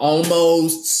fake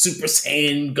almost Super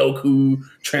Saiyan Goku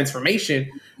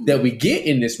transformation that we get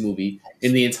in this movie,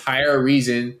 and the entire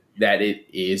reason that it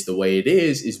is the way it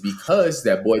is because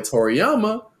that boy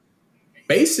Toriyama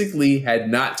basically had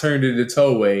not turned into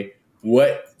Toei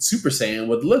what Super Saiyan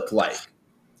would look like.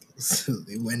 So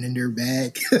they went in their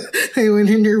bag.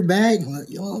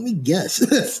 Let me guess.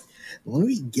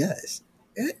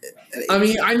 I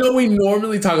mean, I know we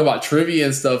normally talk about trivia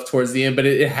and stuff towards the end, but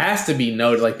it has to be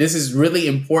noted. Like, this is really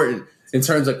important in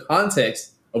terms of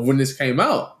context of when this came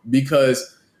out,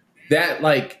 because that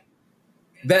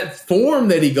form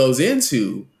that he goes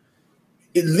into,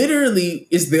 it literally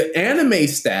is the anime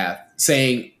staff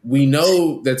saying, we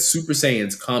know that Super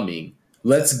Saiyan's coming.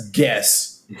 Let's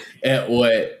guess at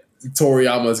what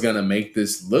Toriyama is going to make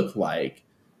this look like.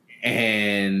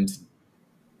 And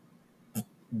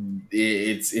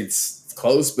it's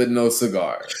close but no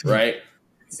cigar, right?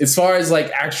 As far as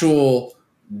like actual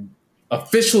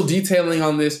official detailing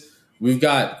on this, we've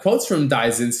got quotes from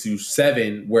Daizensu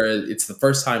 7 where it's the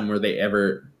first time where they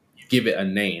ever give it a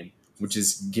name, which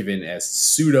is given as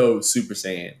pseudo Super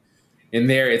Saiyan. In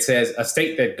there it says, a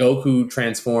state that Goku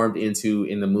transformed into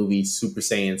in the movie Super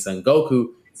Saiyan Son Goku.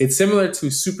 It's similar to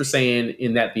Super Saiyan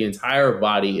in that the entire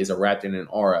body is wrapped in an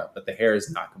aura, but the hair is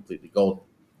not completely golden.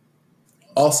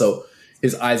 Also,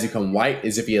 his eyes become white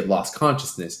as if he had lost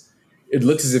consciousness. It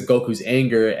looks as if Goku's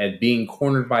anger at being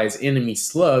cornered by his enemy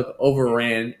Slug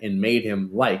overran and made him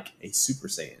like a Super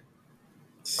Saiyan.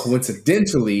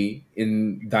 Coincidentally,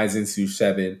 in Daizensu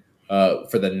 7,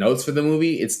 for the notes for the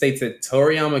movie, it states that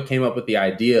Toriyama came up with the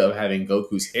idea of having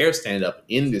Goku's hair stand up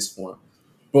in this form,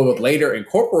 but would later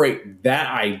incorporate that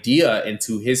idea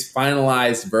into his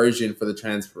finalized version for the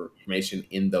transformation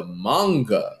in the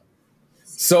manga.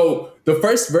 So the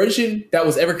first version that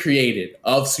was ever created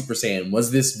of Super Saiyan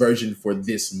was this version for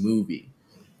this movie.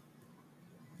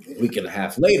 A week and a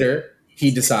half later, he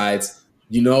decides,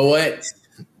 you know what?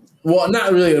 Well,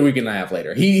 not really a week and a half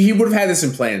later. He would have had this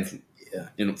in plan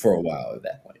for a while at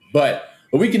that point. But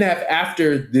a week and a half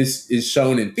after this is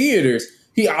shown in theaters,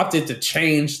 he opted to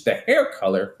change the hair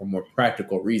color for more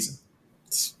practical reasons.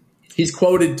 He's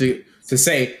quoted to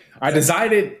say, I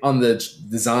decided on the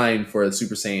design for the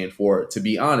Super Saiyan 4, to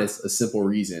be honest, a simple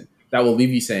reason that will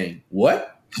leave you saying,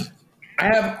 what?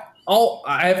 I have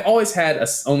always had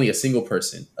only a single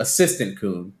person, Assistant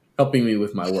Kun, helping me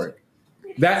with my work.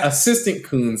 That Assistant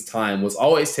Kun's time was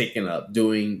always taken up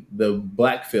doing the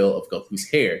black fill of Goku's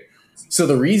hair. So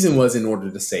the reason was in order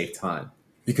to save time.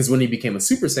 Because when he became a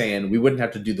Super Saiyan, we wouldn't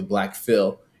have to do the black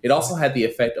fill. It also had the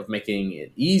effect of making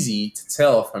it easy to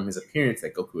tell from his appearance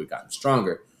that Goku had gotten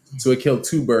stronger. So it killed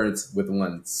two birds with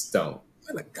one stone.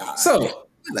 So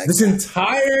this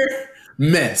entire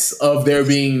mess of there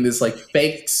being this like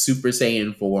fake Super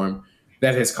Saiyan form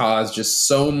that has caused just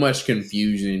so much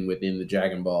confusion within the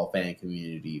Dragon Ball fan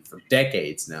community for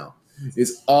decades now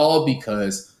is all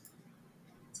because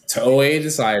Toei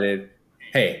decided,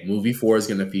 hey, movie 4 is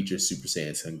going to feature Super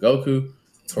Saiyan Son Goku.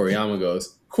 Toriyama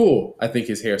goes, cool, I think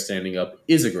his hair standing up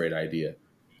is a great idea.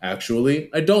 Actually,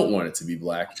 I don't want it to be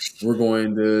black. We're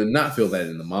going to not feel that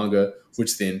in the manga,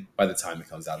 which then, by the time it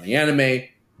comes out in the anime,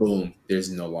 boom,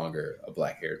 there's no longer a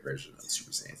black-haired version of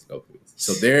Super Saiyan Goku.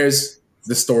 So there's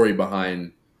the story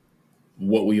behind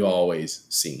what we've always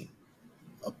seen.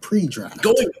 A pre-draft.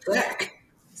 Going back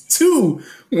to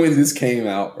when this came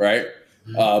out, right?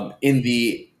 In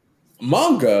the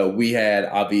manga, we had,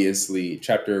 obviously,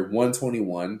 chapter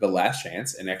 121, The Last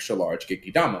Chance, an extra-large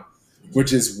Gekidama,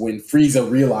 which is when Frieza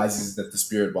realizes that the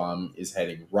Spirit Bomb is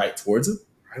heading right towards him.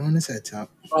 Right on his head top.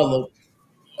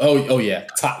 Oh yeah,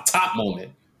 top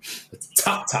moment.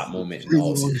 Top moment in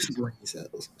all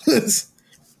series.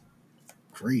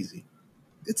 Crazy.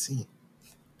 Good scene.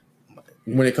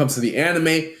 When it comes to the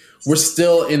anime, we're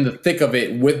still in the thick of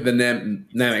it with the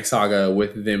Namek Saga,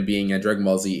 with them being at Dragon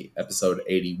Ball Z episode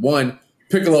 81.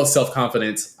 Piccolo's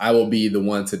self-confidence, I will be the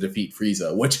one to defeat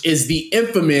Frieza, which is the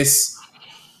infamous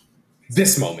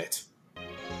this moment.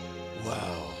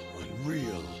 Wow,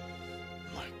 unreal.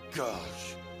 My gosh.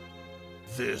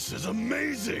 This is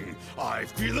amazing. I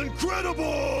feel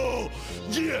incredible.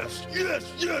 Yes.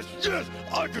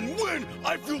 I can win.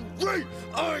 I feel great.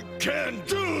 I can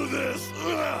do this.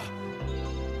 Ugh.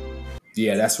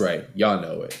 Yeah, that's right. Y'all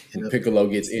know it. When Piccolo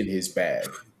gets in his bag.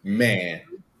 Man.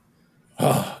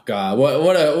 Oh God,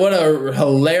 what a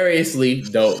hilariously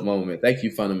dope moment. Thank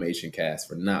you, Funimation cast,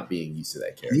 for not being used to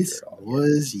that character This at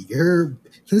all.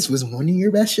 This was one of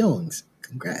your best showings.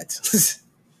 Congrats.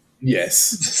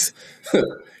 Yes.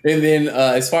 And then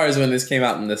as far as when this came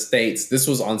out in the States, this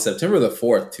was on September the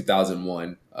 4th,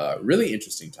 2001. Really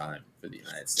interesting time for the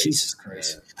United States. Jesus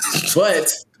Christ.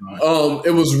 But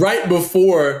it was right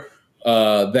before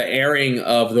the airing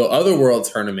of the Otherworld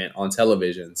tournament on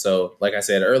television. So, like I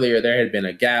said earlier, there had been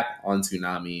a gap on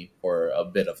Toonami for a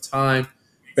bit of time.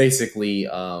 Basically,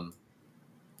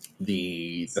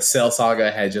 the Cell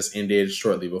Saga had just ended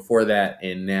shortly before that,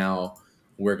 and now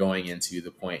we're going into the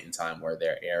point in time where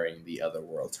they're airing the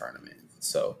Otherworld tournament.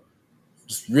 So,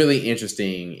 just really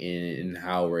interesting in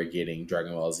how we're getting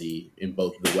Dragon Ball Z in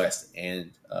both the West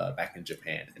and back in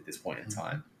Japan at this point in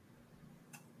time.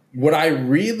 What I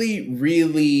really,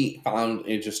 really found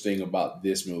interesting about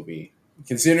this movie,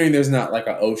 considering there's not like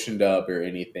an ocean dub or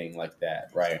anything like that,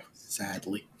 right?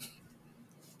 Sadly.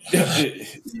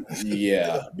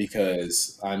 Yeah,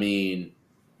 because, I mean,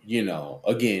 you know,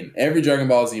 again, every Dragon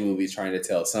Ball Z movie is trying to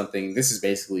tell something. This is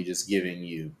basically just giving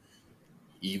you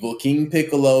evil King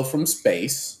Piccolo from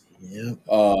space. Yep.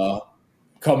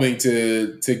 Coming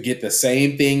to get the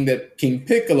same thing that King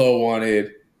Piccolo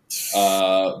wanted,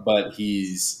 but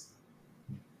he's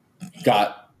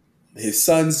got his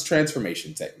son's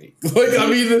transformation technique. Like, I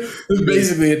mean,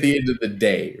 basically at the end of the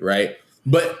day, right?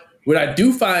 But what I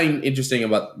do find interesting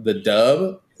about the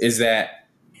dub is that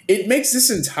it makes this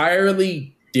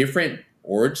entirely different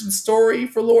origin story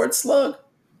for Lord Slug.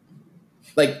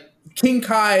 Like, King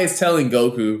Kai is telling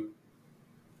Goku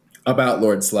about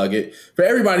Lord Slug. For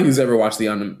everybody who's ever watched the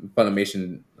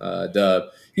Funimation dub,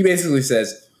 he basically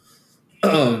says,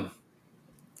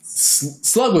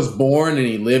 Slug was born and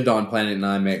he lived on planet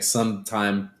Namek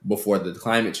sometime before the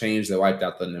climate change that wiped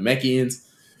out the Namekians.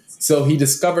 So he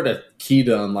discovered a key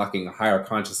to unlocking a higher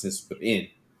consciousness within.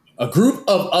 A group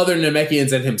of other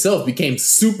Namekians and himself became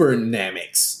super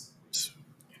Nameks.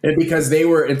 And because they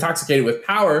were intoxicated with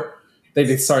power,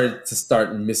 they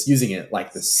started misusing it,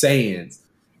 like the Saiyans.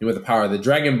 And with the power of the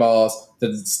Dragon Balls, the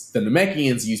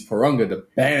Namekians used Porunga to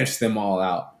banish them all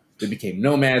out. They became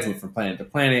nomads, went from planet to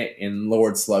planet, and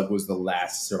Lord Slug was the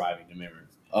last surviving member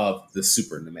of the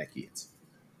Super Namekians.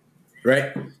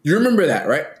 Right? You remember that,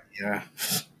 right? Yeah.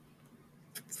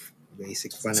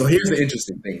 Basic fun. So here's the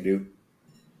interesting thing, dude.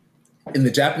 In the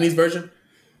Japanese version,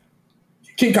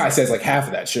 King Kai says like half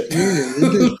of that shit.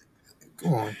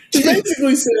 Come on. He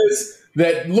basically says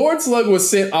that Lord Slug was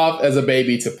sent off as a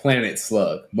baby to planet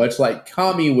Slug, much like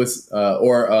Kami was,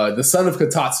 the son of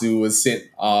Kotatsu was sent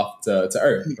off to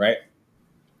Earth, right?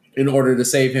 In order to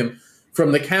save him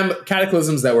from the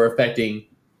cataclysms that were affecting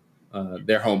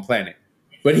their home planet.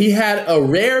 But he had a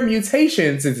rare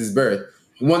mutation since his birth,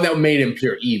 one that made him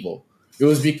pure evil. It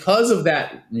was because of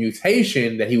that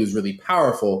mutation that he was really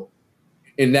powerful,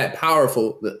 and that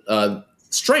powerful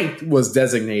strength was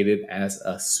designated as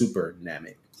a Super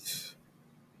Namek.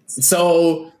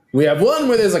 So we have one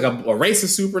where there's like a race of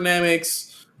Super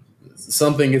Nameks,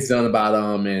 something gets done about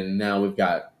them, and now we've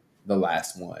got the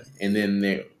last one. And then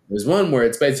there's one where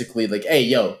it's basically like, hey,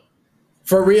 yo,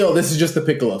 for real, this is just the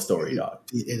Piccolo story, dog.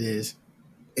 It is.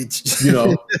 It's just,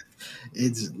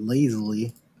 it's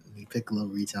lazily Piccolo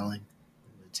retelling.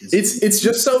 It's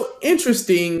just so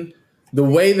interesting the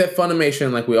way that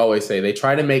Funimation, like we always say, they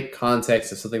try to make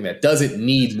context of something that doesn't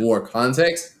need more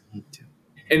context.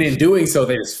 And in doing so,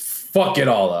 they just fuck it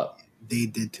all up. They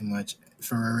did too much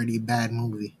for a already bad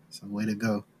movie. So way to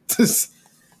go.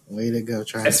 Way to go.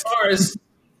 As far as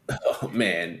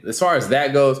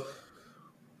that goes,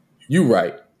 you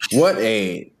right. What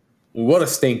a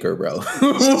stinker, bro.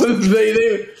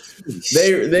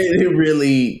 they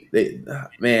really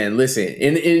man, listen.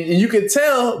 And you could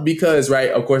tell because,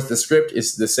 right, of course, the script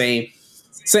is the same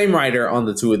writer on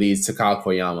the two of these, Takao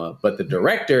Koyama, but the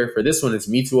director for this one is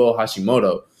Mitsuo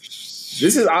Hashimoto.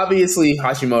 This is obviously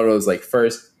Hashimoto's like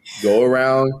first go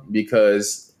around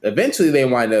because eventually they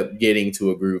wind up getting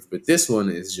to a groove, but this one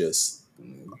is just,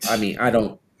 I mean, I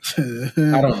don't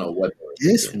know what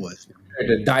this was.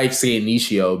 The Daisuke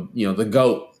Nishio, the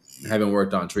GOAT, haven't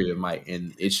worked on Tree of Might,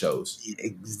 and it shows.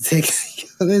 Exactly.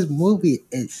 This movie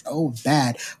is so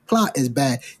bad. Plot is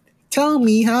bad. Tell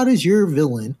me, how does your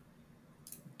villain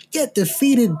get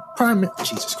defeated?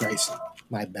 Jesus Christ.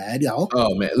 My bad, y'all.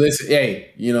 Oh, man. Listen,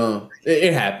 hey,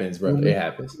 it happens, bro. It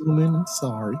happens. I'm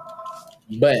sorry.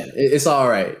 But it's all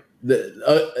right.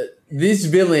 This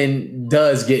villain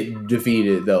does get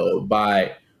defeated, though,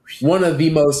 by one of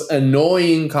the most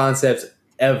annoying concepts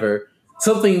ever.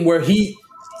 Something where he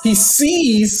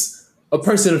sees a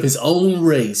person of his own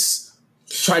race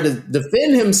try to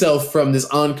defend himself from this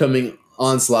oncoming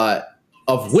onslaught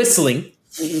of whistling.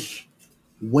 And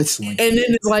then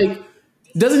it's like,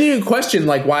 doesn't even question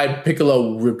like why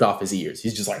Piccolo ripped off his ears.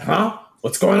 He's just like, huh?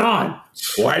 What's going on?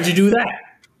 Why'd you do that?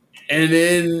 And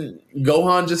then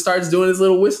Gohan just starts doing his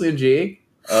little whistling jig.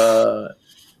 And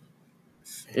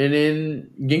then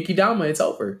Genki Dama, it's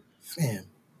over. Fam,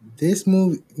 this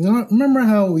movie, remember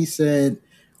how we said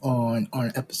on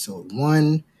episode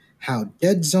 1 how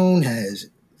Dead Zone has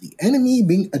the enemy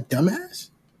being a dumbass,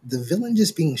 the villain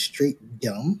just being straight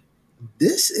dumb?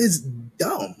 This is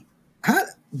dumb. How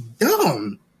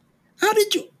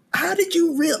did you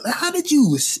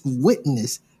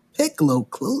witness Piccolo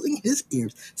closing his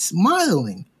ears,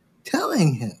 smiling,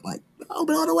 telling him like, "Oh,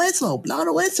 blow the whistle, blow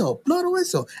the whistle, blow the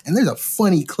whistle"? And there's a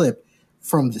funny clip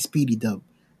from the Speedy dub.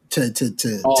 Man,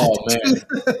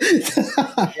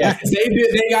 yeah,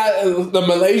 they got the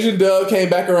Malaysian dub came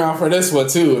back around for this one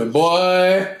too, and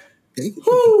boy, they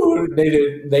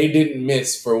didn't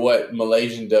miss for what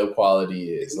Malaysian dub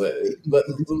quality is.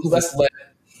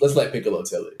 Let's let Piccolo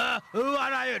tell it.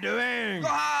 What are you doing?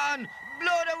 Gohan,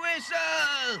 blow the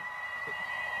whistle!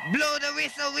 Blow the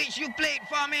whistle which you played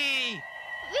for me!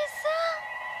 Whistle?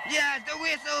 Yes, the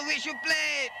whistle which you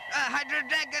played! Hydro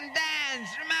Dragon Dance,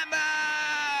 remember?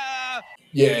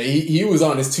 Yeah, he was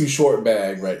on his too short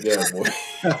bag right there, boy.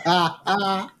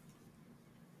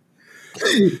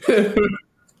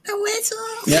 The whistle!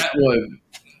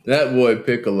 That boy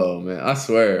Piccolo, man. I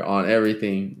swear on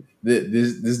everything.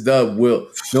 This dub will,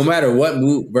 no matter what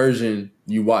version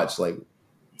you watch, like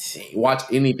watch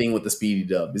anything with the Speedy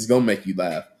dub, it's gonna make you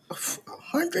laugh.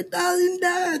 100,000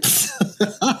 dads.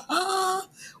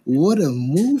 What a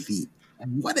movie!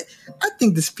 I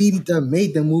think the Speedy dub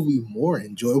made the movie more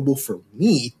enjoyable for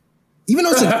me Even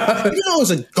though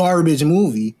it's a garbage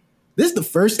movie, this is the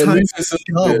first time.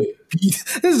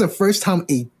 This is the first time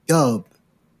a dub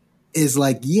is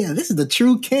like, yeah, this is the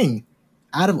true king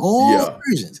out of all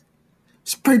versions,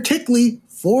 particularly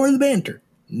for the banter.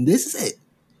 This is it.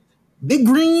 Big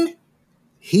Green,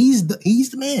 he's the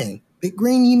man. Big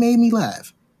Green, he made me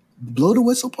laugh. Blow the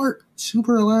whistle part,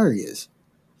 super hilarious.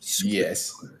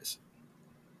 Hilarious.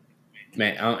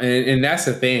 Man, and that's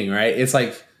the thing, right? It's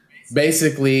like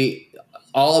basically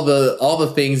all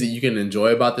the things that you can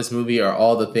enjoy about this movie are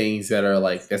all the things that are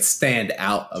like that stand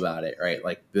out about it, right?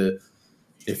 Like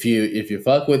if you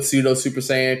fuck with pseudo Super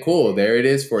Saiyan, cool, there it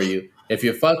is for you. If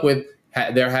you fuck with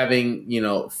they're having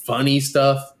funny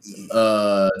stuff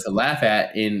to laugh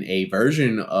at in a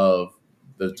version of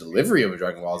the delivery of a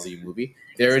Dragon Ball Z movie,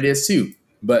 there it is too.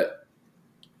 But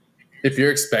if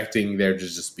you're expecting there to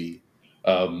just be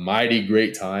a mighty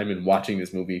great time in watching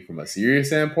this movie from a serious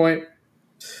standpoint,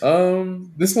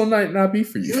 this one might not be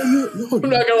for you. I'm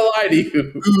not gonna lie to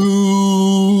you.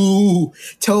 Ooh,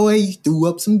 Toei threw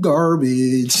up some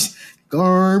garbage.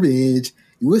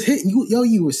 You was hitting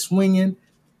you were swinging.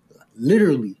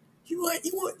 Literally,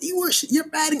 your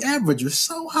batting average was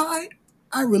so high.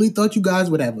 I really thought you guys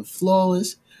would have a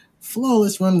flawless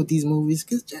run with these movies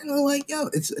because generally, like,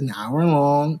 it's an hour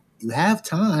long. You have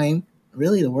time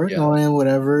really to work on it,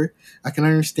 whatever. I can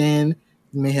understand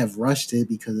you may have rushed it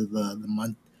because of the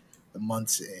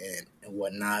months and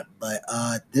whatnot, but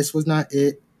this was not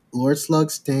it. Lord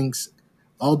Slug stinks.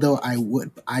 Although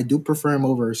I do prefer him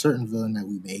over a certain villain that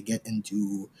we may get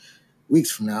into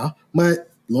weeks from now. But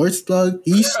Lord Slug,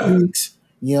 he stinks.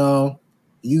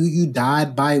 You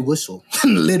died by whistle,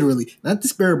 literally, not the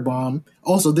spirit bomb.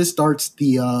 Also, this starts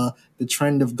the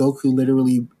trend of Goku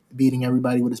literally beating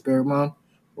everybody with a spirit bomb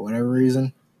for whatever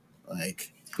reason.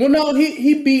 Like, well, no,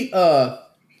 he beat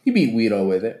Weedo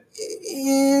with it.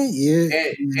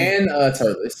 And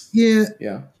Turles. Yeah,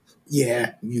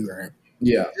 you're right.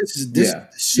 Yeah, this is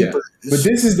super. But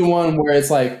this is the one where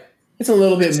it's like it's a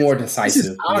little bit more decisive.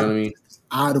 You know what I mean?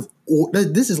 Out of order.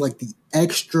 This is like the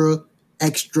extra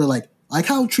like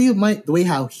how Tree of Might, the way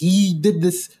how he did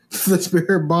this, the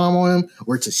spirit bomb on him,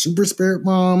 or it's a super spirit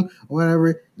bomb or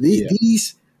whatever.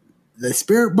 The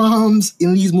spirit bombs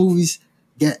in these movies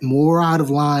get more out of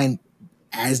line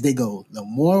as they go. The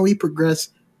more we progress,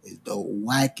 the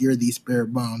wackier these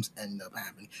spirit bombs end up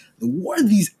happening. The more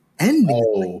these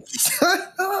ending.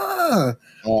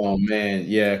 Oh man,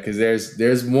 yeah, because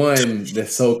there's one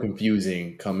that's so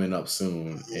confusing coming up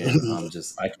soon, and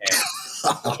I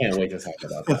can't wait to talk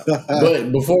about that.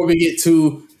 But before we get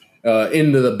too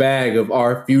into the bag of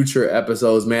our future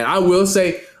episodes, man, I will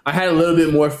say I had a little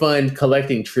bit more fun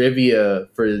collecting trivia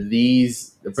for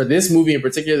this movie in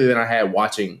particular than I had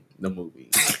watching the movie.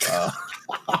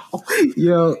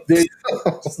 There's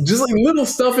just like little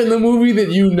stuff in the movie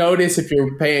that you notice if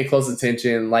you're paying close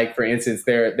attention. Like, for instance,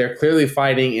 they're clearly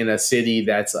fighting in a city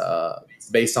that's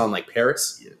based on like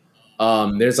Paris.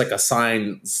 There's like a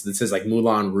sign that says like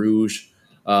Moulin Rouge.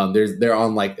 They're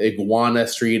on like Iguana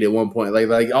Street at one point.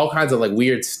 Like all kinds of like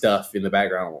weird stuff in the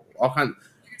background. All kinds.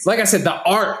 Like I said, the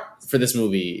art for this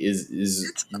movie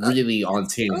is really on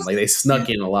 10. Like they snuck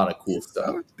in a lot of cool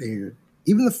stuff.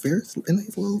 Even the Ferris and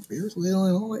his little Ferris wheel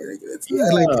and all that. It's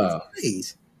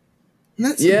nice.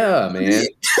 Man.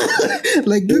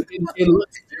 Like it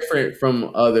looks different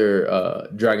from other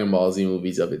Dragon Ball Z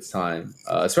movies of its time,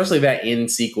 especially that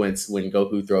end sequence when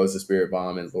Goku throws the Spirit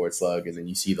Bomb and Lord Slug, and then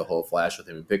you see the whole flash with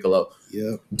him and Piccolo.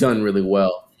 Yeah, done really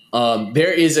well.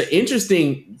 There is an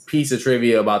interesting piece of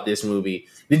trivia about this movie.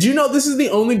 Did you know this is the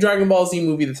only Dragon Ball Z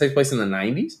movie that takes place in the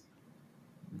 90s?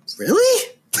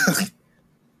 Really?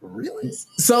 Really?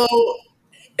 So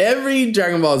every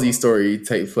Dragon Ball Z story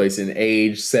takes place in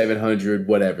age 700,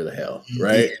 whatever the hell,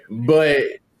 right? But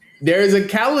there's a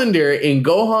calendar in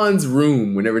Gohan's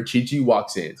room whenever Chi-Chi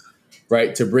walks in,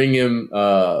 right? To bring him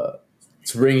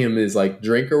his like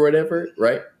drink or whatever,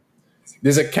 right?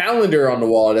 There's a calendar on the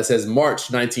wall that says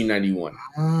March 1991.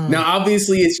 Now,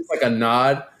 obviously, it's just like a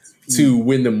nod to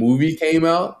when the movie came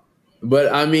out.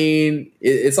 But I mean,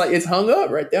 it's like it's hung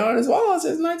up right there on his wall. It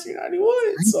says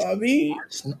 1991. So I mean,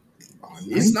 it's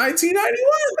 1991,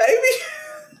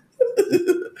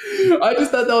 baby. I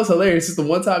just thought that was hilarious. It's the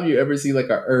one time you ever see like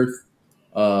a Earth,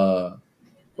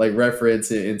 like reference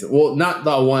into. Well, not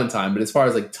the one time, but as far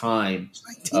as like time,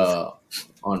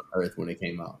 on Earth when it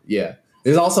came out. Yeah,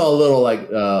 there's also a little like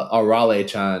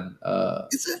Arale-chan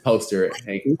poster.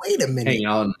 Wait a minute. Hanging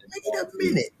out. Wait a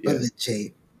minute, Brother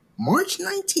Jay. March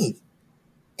 19th.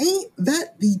 Ain't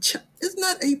that isn't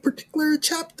that a particular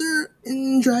chapter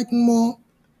in Dragon Ball?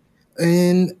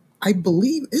 And I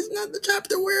believe, isn't that the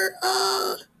chapter where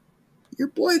your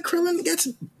boy Krillin gets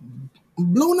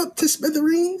blown up to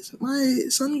smithereens. My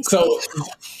son. So,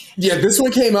 yeah, this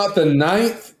one came out the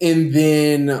 9th, and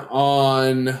then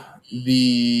on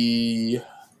the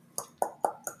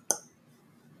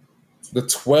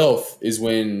 12th is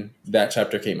when that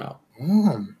chapter came out.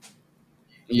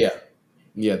 Yeah,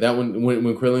 that one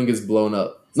when Krillin gets blown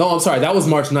up. No, I'm sorry, that was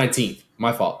March 19th.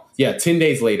 My fault. Yeah, 10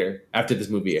 days later after this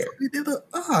movie aired. You're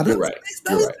right.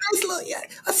 That was nice little, yeah.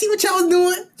 I see what y'all was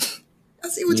doing.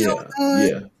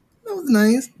 Yeah. That was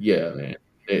nice. Yeah, man.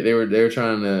 They were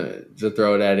trying to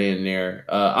throw that in there.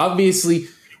 Obviously,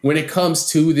 when it comes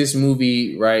to this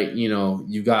movie, right? You know,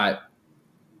 you got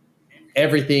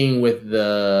everything with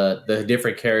the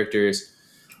different characters,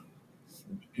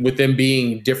 with them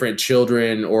being different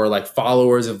children or like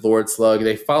followers of Lord Slug.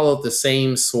 They followed the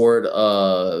same sort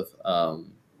of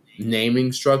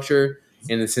naming structure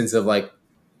in the sense of like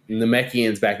the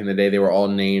Namekians back in the day. They were all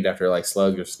named after like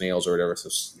slugs or snails or whatever. So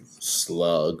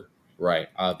Slug, right?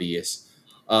 Obvious.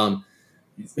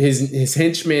 His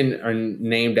henchmen are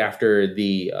named after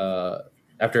the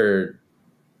after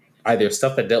either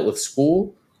stuff that dealt with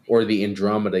school or the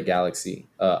Andromeda galaxy.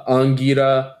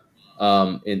 Angira,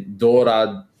 and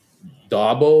Dora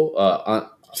Dabo,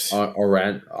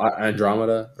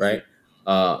 Andromeda, right?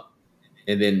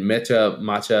 And then Meta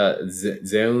Macha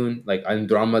Zeun, like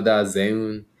Andromeda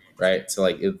Zeun, right? So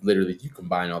like it literally you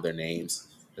combine all their names.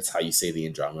 That's how you say the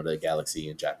Andromeda galaxy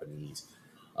in Japanese.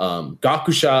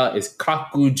 Gakusha is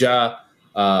Kakuja,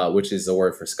 which is a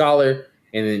word for scholar,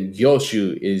 and then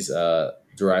Gyoshu is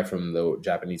derived from the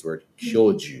Japanese word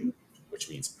kyoju, which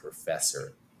means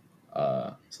professor.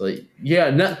 So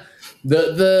yeah,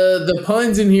 the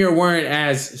puns in here weren't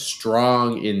as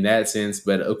strong in that sense,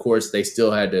 but of course they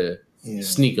still had to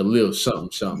sneak a little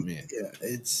something in. Yeah,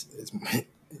 it's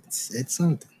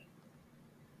something.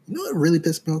 You know what really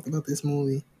pissed me off about this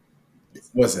movie?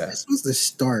 What's that? This was the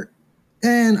start,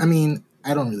 and I mean,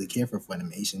 I don't really care for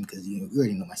Funimation because you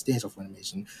already know my stance on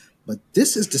Funimation, but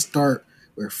this is the start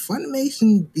where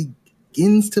Funimation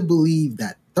begins to believe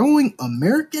that throwing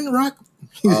American rock.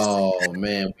 Oh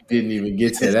man, we didn't even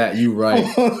get to that. You right.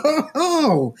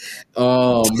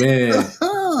 Oh man.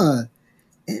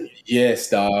 Yes,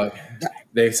 dog.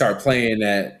 They start playing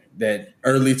that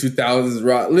early 2000s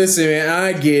rock. Listen, man,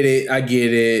 I get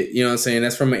it. You know what I'm saying?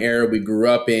 That's from an era we grew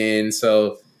up in.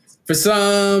 So for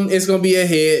some, it's gonna be a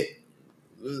hit.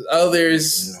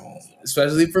 Others,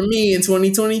 especially for me in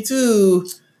 2022,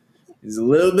 is a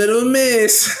little bit of a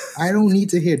miss. I don't need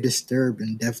to hear Disturbed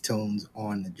and Deftones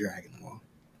on the Dragon Ball.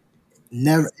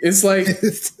 Never. It's like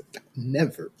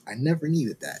never. I never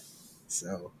needed that.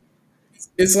 So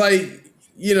it's like,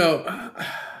 you know,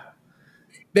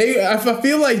 I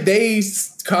feel like they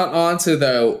caught on to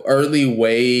the early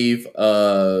wave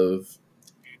of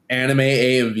anime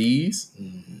AMVs.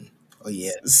 Mm-hmm. Oh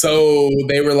yeah. So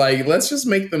they were like, let's just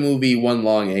make the movie one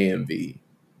long AMV.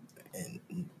 And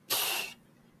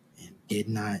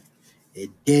it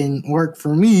didn't work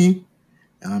for me.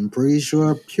 I'm pretty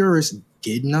sure purists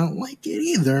did not like it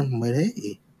either. But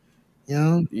hey, you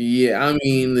know. Yeah, I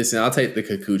mean, listen, I'll take the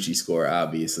Kikuchi score,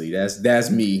 obviously. That's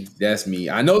me. That's me.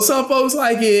 I know some folks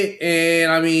like it,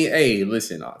 and I mean, hey,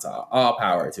 listen, all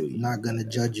power to you. I'm not gonna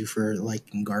judge you for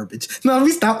liking garbage. No, let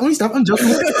me stop. I'm joking.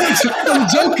 I'm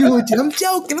joking with you. I'm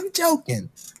joking.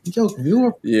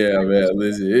 Yeah, man,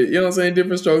 listen. You know what I'm saying?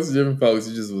 Different strokes for different folks.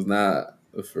 It just was not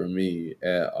for me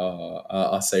at all.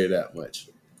 I'll say that much.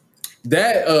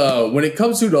 That when it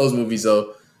comes to those movies,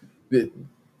 though,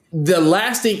 the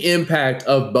lasting impact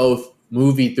of both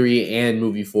movie 3 and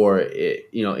movie 4,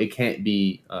 it can't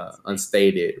be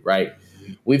unstated, right?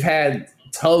 We've had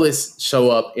Tullus show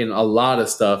up in a lot of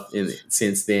stuff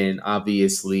since then.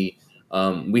 Obviously,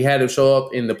 we had him show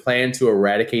up in the plan to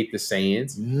eradicate the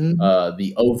Saiyans,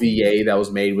 the OVA that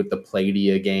was made with the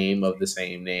Playdia game of the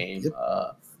same name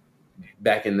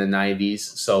back in the 90s.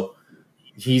 So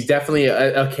he's definitely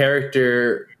a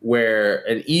character where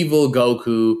an evil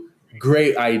Goku,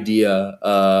 great idea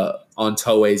on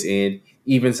Toei's end,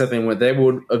 even something where they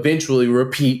would eventually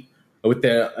repeat with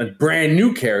a brand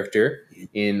new character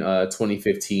in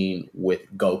 2015 with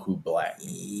Goku Black.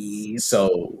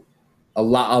 So a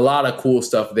lot of cool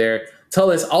stuff there.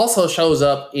 Tullus also shows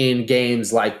up in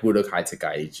games like Budokai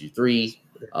Tenkaichi 3,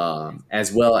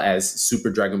 as well as Super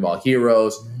Dragon Ball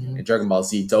Heroes and Dragon Ball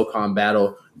Z Dokkan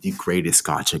Battle, the greatest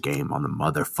gacha game on the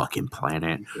motherfucking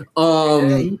planet.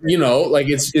 You know, like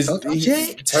it's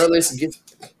Tullus gets.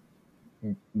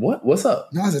 What's up?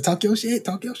 No, is it Tokyo shit?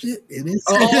 It is.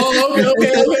 Okay.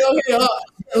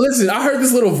 Listen, I heard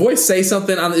this little voice say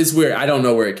something. It's weird. I don't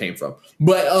know where it came from,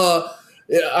 but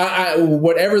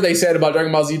whatever they said about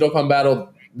Dragon Ball Z Dokkan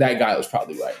Battle, that guy was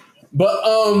probably right. But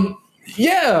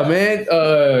yeah, man.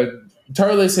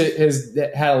 Turles has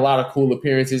had a lot of cool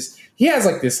appearances. He has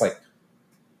like this like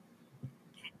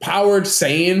powered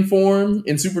Saiyan form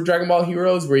in Super Dragon Ball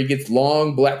Heroes where he gets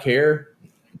long black hair,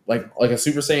 like a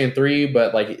Super Saiyan 3,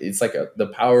 but like it's like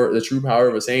the true power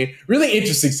of a Saiyan. Really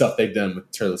interesting stuff they've done with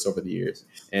Turles over the years.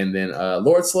 And then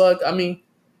Lord Slug, I mean,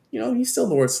 he's still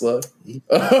Lord Slug.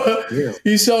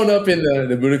 He's shown up in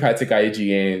the Budokai Tenkaichi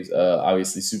games,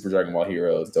 obviously Super Dragon Ball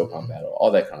Heroes, Dokkan Battle,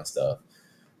 all that kind of stuff.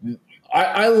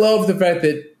 I love the fact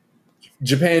that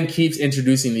Japan keeps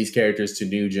introducing these characters to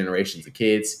new generations of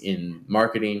kids in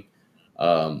marketing,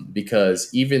 because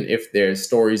even if their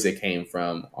stories they came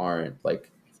from aren't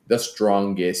like the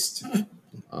strongest,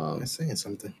 that's saying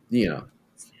something.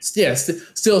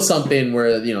 Still something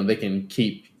where they can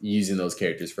keep using those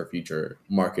characters for future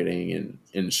marketing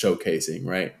and showcasing,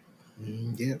 right?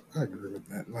 Yeah, I agree with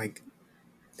that. Like,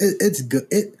 it's good.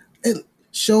 It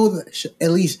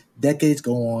at least decades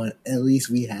go on. At least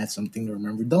we had something to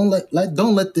remember. Don't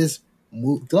let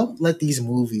these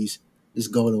movies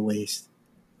just go to waste.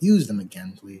 Use them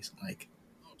again, please. Like,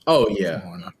 oh yeah,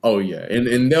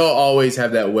 and they'll always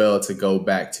have that well to go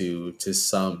back to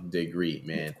some degree,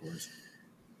 man. Of course.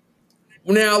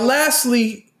 Now,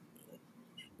 lastly,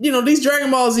 these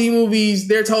Dragon Ball Z movies,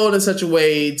 they're told in such a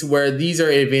way to where these are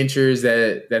adventures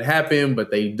that happen,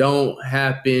 but they don't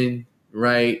happen,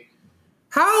 right?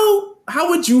 How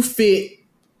would you fit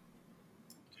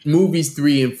movies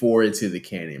 3 and 4 into the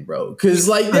canon, bro? Because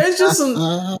like there's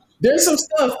some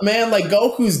stuff, man. Like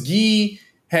Goku's gi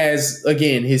has,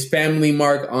 again, his family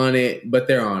mark on it, but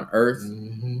they're on Earth.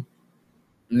 Mm-hmm.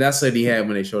 And that's what he had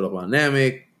when they showed up on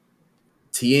Namek.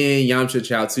 Tien, Yamcha,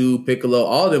 Chaozu, Piccolo,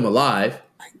 all of them alive.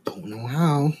 I don't know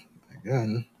how.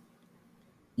 Again.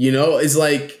 It's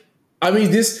like, I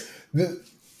mean,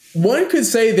 one could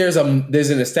say there's an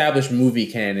established movie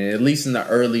canon, at least in the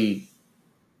early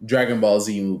Dragon Ball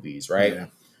Z movies, right? Yeah.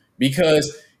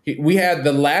 Because we had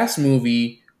the last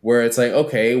movie where it's like,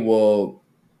 okay, well,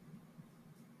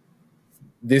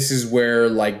 this is where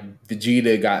like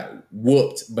Vegeta got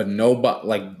whooped, but nobody,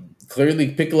 like,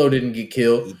 clearly Piccolo didn't get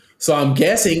killed. So I'm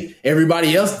guessing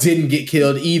everybody else didn't get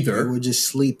killed either. They were just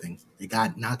sleeping. They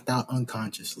got knocked out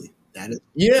unconsciously. That is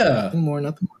nothing more.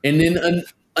 And then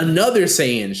another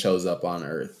Saiyan shows up on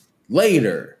Earth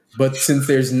later. But since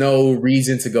there's no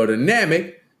reason to go to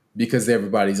Namek because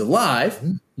everybody's alive,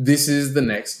 this is the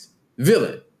next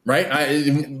villain, right?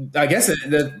 I guess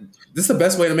this is the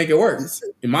best way to make it work,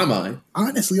 in my mind.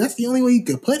 Honestly, that's the only way you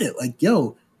could put it. Like,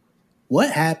 yo, what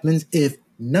happens if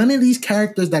none of these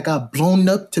characters that got blown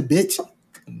up to bits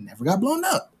never got blown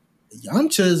up?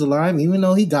 Yamcha is alive, even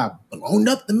though he got blown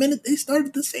up the minute they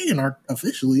started the Saiyan arc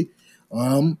officially.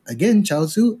 Again,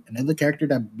 Chaozu, another character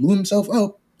that blew himself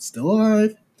up, still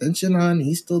alive. Tension on,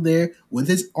 he's still there with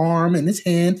his arm and his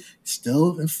hand,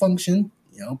 still in function.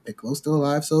 Piccolo's still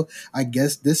alive. So I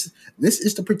guess this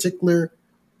is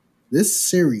this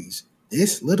series,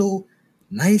 this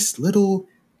nice little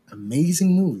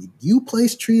amazing movie. You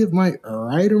place Tree of Might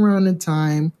right around the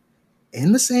time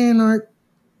in the Saiyan arc.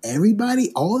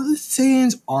 Everybody, all of the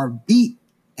Saiyans are beat.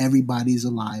 Everybody's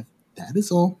alive. That is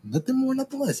all. Nothing more,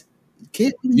 nothing less. You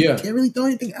can't really throw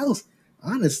anything else,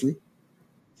 honestly.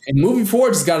 And moving forward,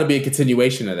 it's got to be a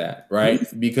continuation of that, right?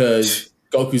 Because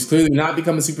Goku's clearly not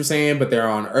becoming Super Saiyan, but they're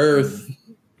on Earth.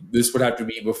 This would have to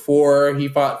be before he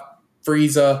fought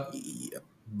Frieza,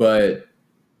 but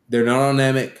they're not on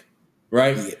Namek,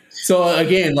 right? Yeah. So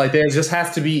again, like there just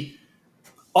has to be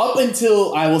up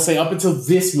until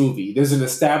this movie, there's an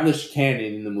established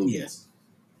canon in the movies,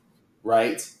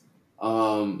 right?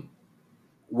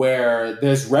 Where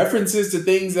there's references to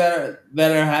things that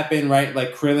are happening, right?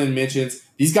 Like Krillin mentions,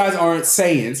 these guys aren't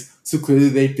Saiyans, so clearly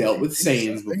they've dealt with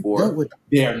Saiyans before.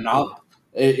 They are not,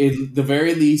 at the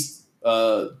very least,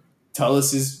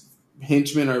 Tullis's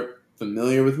henchmen are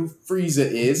familiar with who Frieza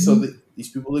is, so that these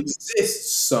people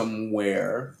exist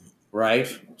somewhere, right?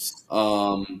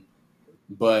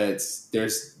 But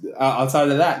there's outside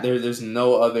of that, there's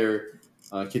no other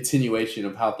continuation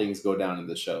of how things go down in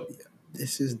the show. Yeah.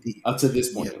 This is up to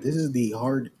this point. Yeah, this is the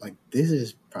hard. Like this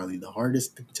is probably the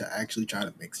hardest thing to actually try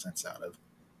to make sense out of.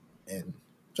 And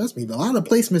trust me, a lot of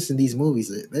placements in these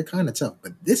movies they're kind of tough.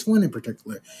 But this one in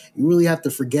particular, you really have to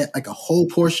forget like a whole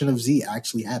portion of Z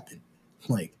actually happened.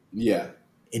 Like it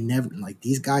never. Like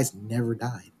these guys never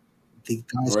died. These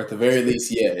guys, or at the very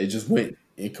least, it just went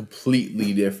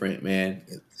completely different, man.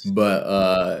 But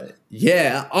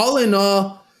all in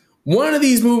all, one of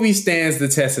these movies stands the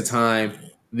test of time.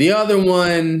 The other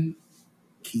one,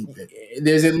 keep it.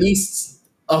 There's at least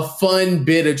a fun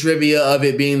bit of trivia of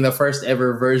it being the first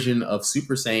ever version of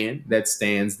Super Saiyan that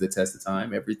stands the test of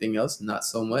time. Everything else, not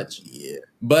so much. Yeah.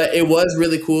 But it was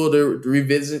really cool to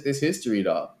revisit this history,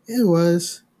 dog. It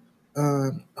was.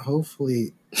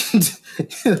 Hopefully,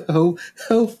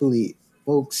 hopefully,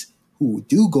 folks who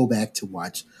do go back to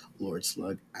watch Lord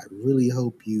Slug, I really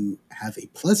hope you have a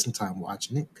pleasant time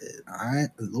watching it, because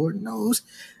Lord knows,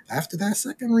 after that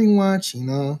second rewatch,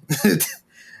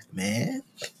 man,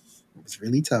 it was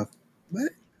really tough. But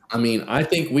I mean, I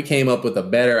think we came up with a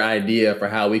better idea for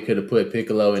how we could have put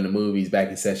Piccolo in the movies back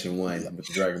in session 1 with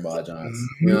the Dragon Ball Johns.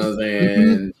 You know what I'm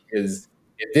saying? Because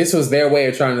if this was their way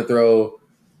of trying to throw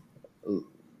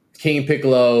King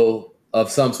Piccolo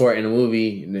of some sort in a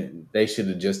movie, they should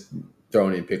have just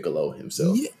thrown in Piccolo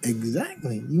himself. Yeah,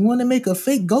 exactly. You want to make a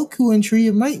fake Goku entry,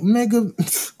 it might make a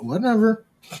whatever.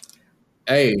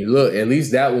 Hey, look, at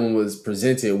least that one was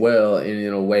presented well and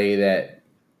in a way that,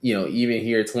 even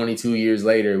here 22 years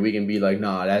later, we can be like,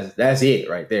 nah, that's it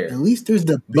right there. At least there's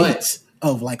debates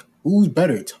of like who's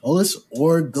better, Tolus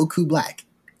or Goku Black.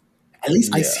 At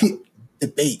least I see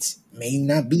debates. May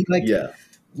not be like,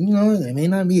 they may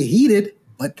not be heated,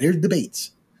 but there's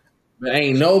debates. But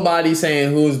ain't nobody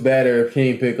saying who's better,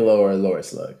 King Piccolo or Lord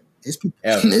Slug.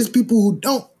 There's people who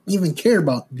don't even care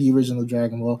about the original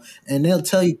Dragon Ball, and they'll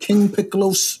tell you King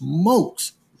Piccolo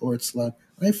smokes Lord Slug,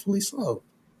 rightfully so.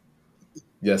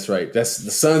 That's right. That's the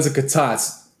Sons of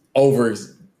Katats over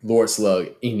Lord Slug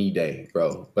any day,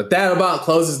 bro. But that about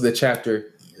closes the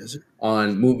chapter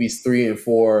on movies 3 and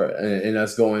 4 and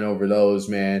us going over those,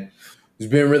 man. It's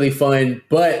been really fun,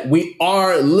 but we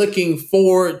are looking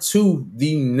forward to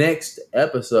the next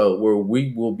episode where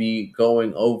we will be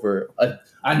going over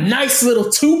a nice little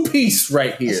 2-piece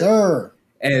right here. Yes, sir.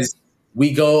 As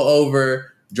we go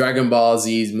over Dragon Ball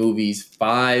Z's movies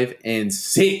 5 and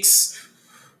 6.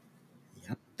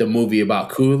 The movie about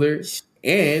Cooler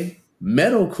and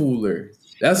Metal Cooler.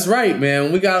 That's right,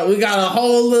 man. We got a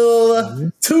whole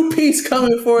little 2-piece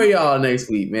coming for y'all next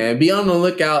week, man. Be on the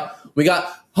lookout. We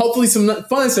got hopefully some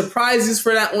fun surprises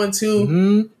for that one too.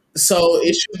 Mm-hmm. So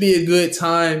it should be a good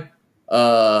time.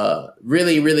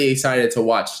 Really, really excited to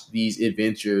watch these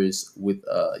adventures with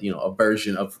a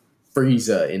version of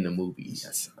Frieza in the movies.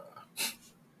 Yes.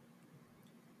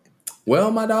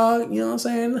 Well, my dog, you know what I'm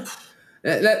saying?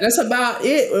 That's about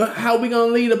it. How we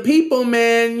gonna lead the people,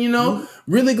 man?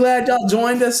 Really glad y'all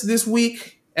joined us this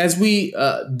week as we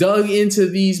dug into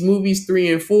these movies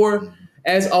 3 and 4.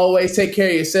 As always, take care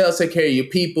of yourselves, take care of your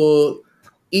people,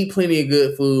 eat plenty of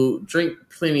good food, drink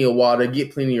plenty of water,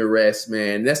 get plenty of rest,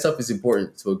 man. That stuff is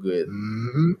important to a good,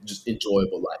 just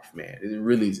enjoyable life, man. It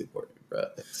really is important, bro.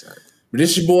 But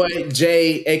this is your boy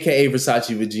Jay, aka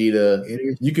Versace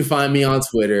Vegeta. You can find me on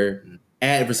Twitter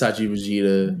at Versace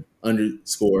Vegeta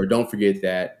 _. Don't forget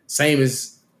that. Same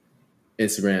as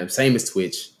Instagram, same as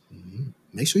Twitch.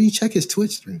 Make sure you check his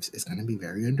Twitch streams. It's gonna be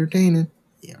very entertaining.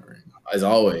 Yeah, right. As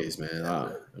always,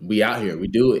 man. We out here. We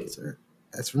do it. Sir.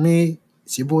 That's for me.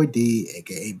 It's your boy D,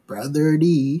 aka Brother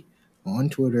D, on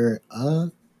Twitter.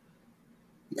 Holla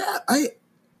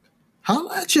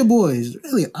at your boys.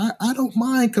 Really, I don't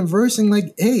mind conversing.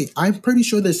 Like, hey, I'm pretty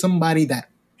sure there's somebody that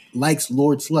likes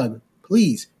Lord Slug.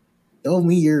 Please, throw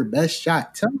me your best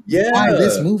shot. Tell me why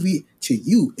this movie to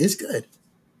you is good.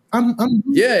 I'm and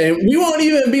we won't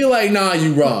even be like, nah,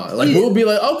 you wrong. Like, we'll be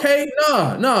like, okay,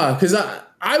 nah, because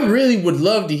I really would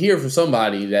love to hear from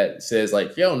somebody that says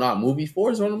like, yo, movie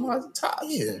 4 is one of my tops.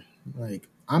 Yeah, like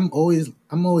I'm always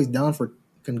down for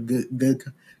good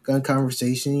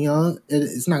conversation.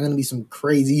 It's not gonna be some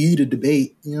crazy heated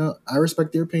debate. I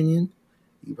respect your opinion.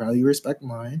 You probably respect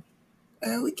mine,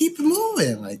 and we keep it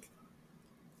moving.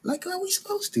 Like how we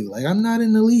supposed to. Like, I'm not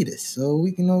an elitist, so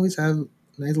we can always have a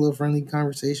nice little friendly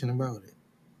conversation about it.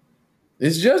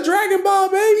 It's just Dragon Ball,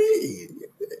 baby.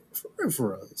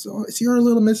 For us. So it's your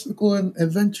little mystical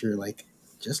adventure,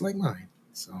 just like mine.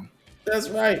 So that's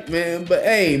right, man. But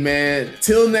hey, man,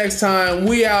 till next time,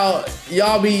 we out.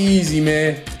 Y'all be easy,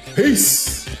 man.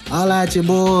 Peace. Holla at your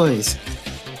boys.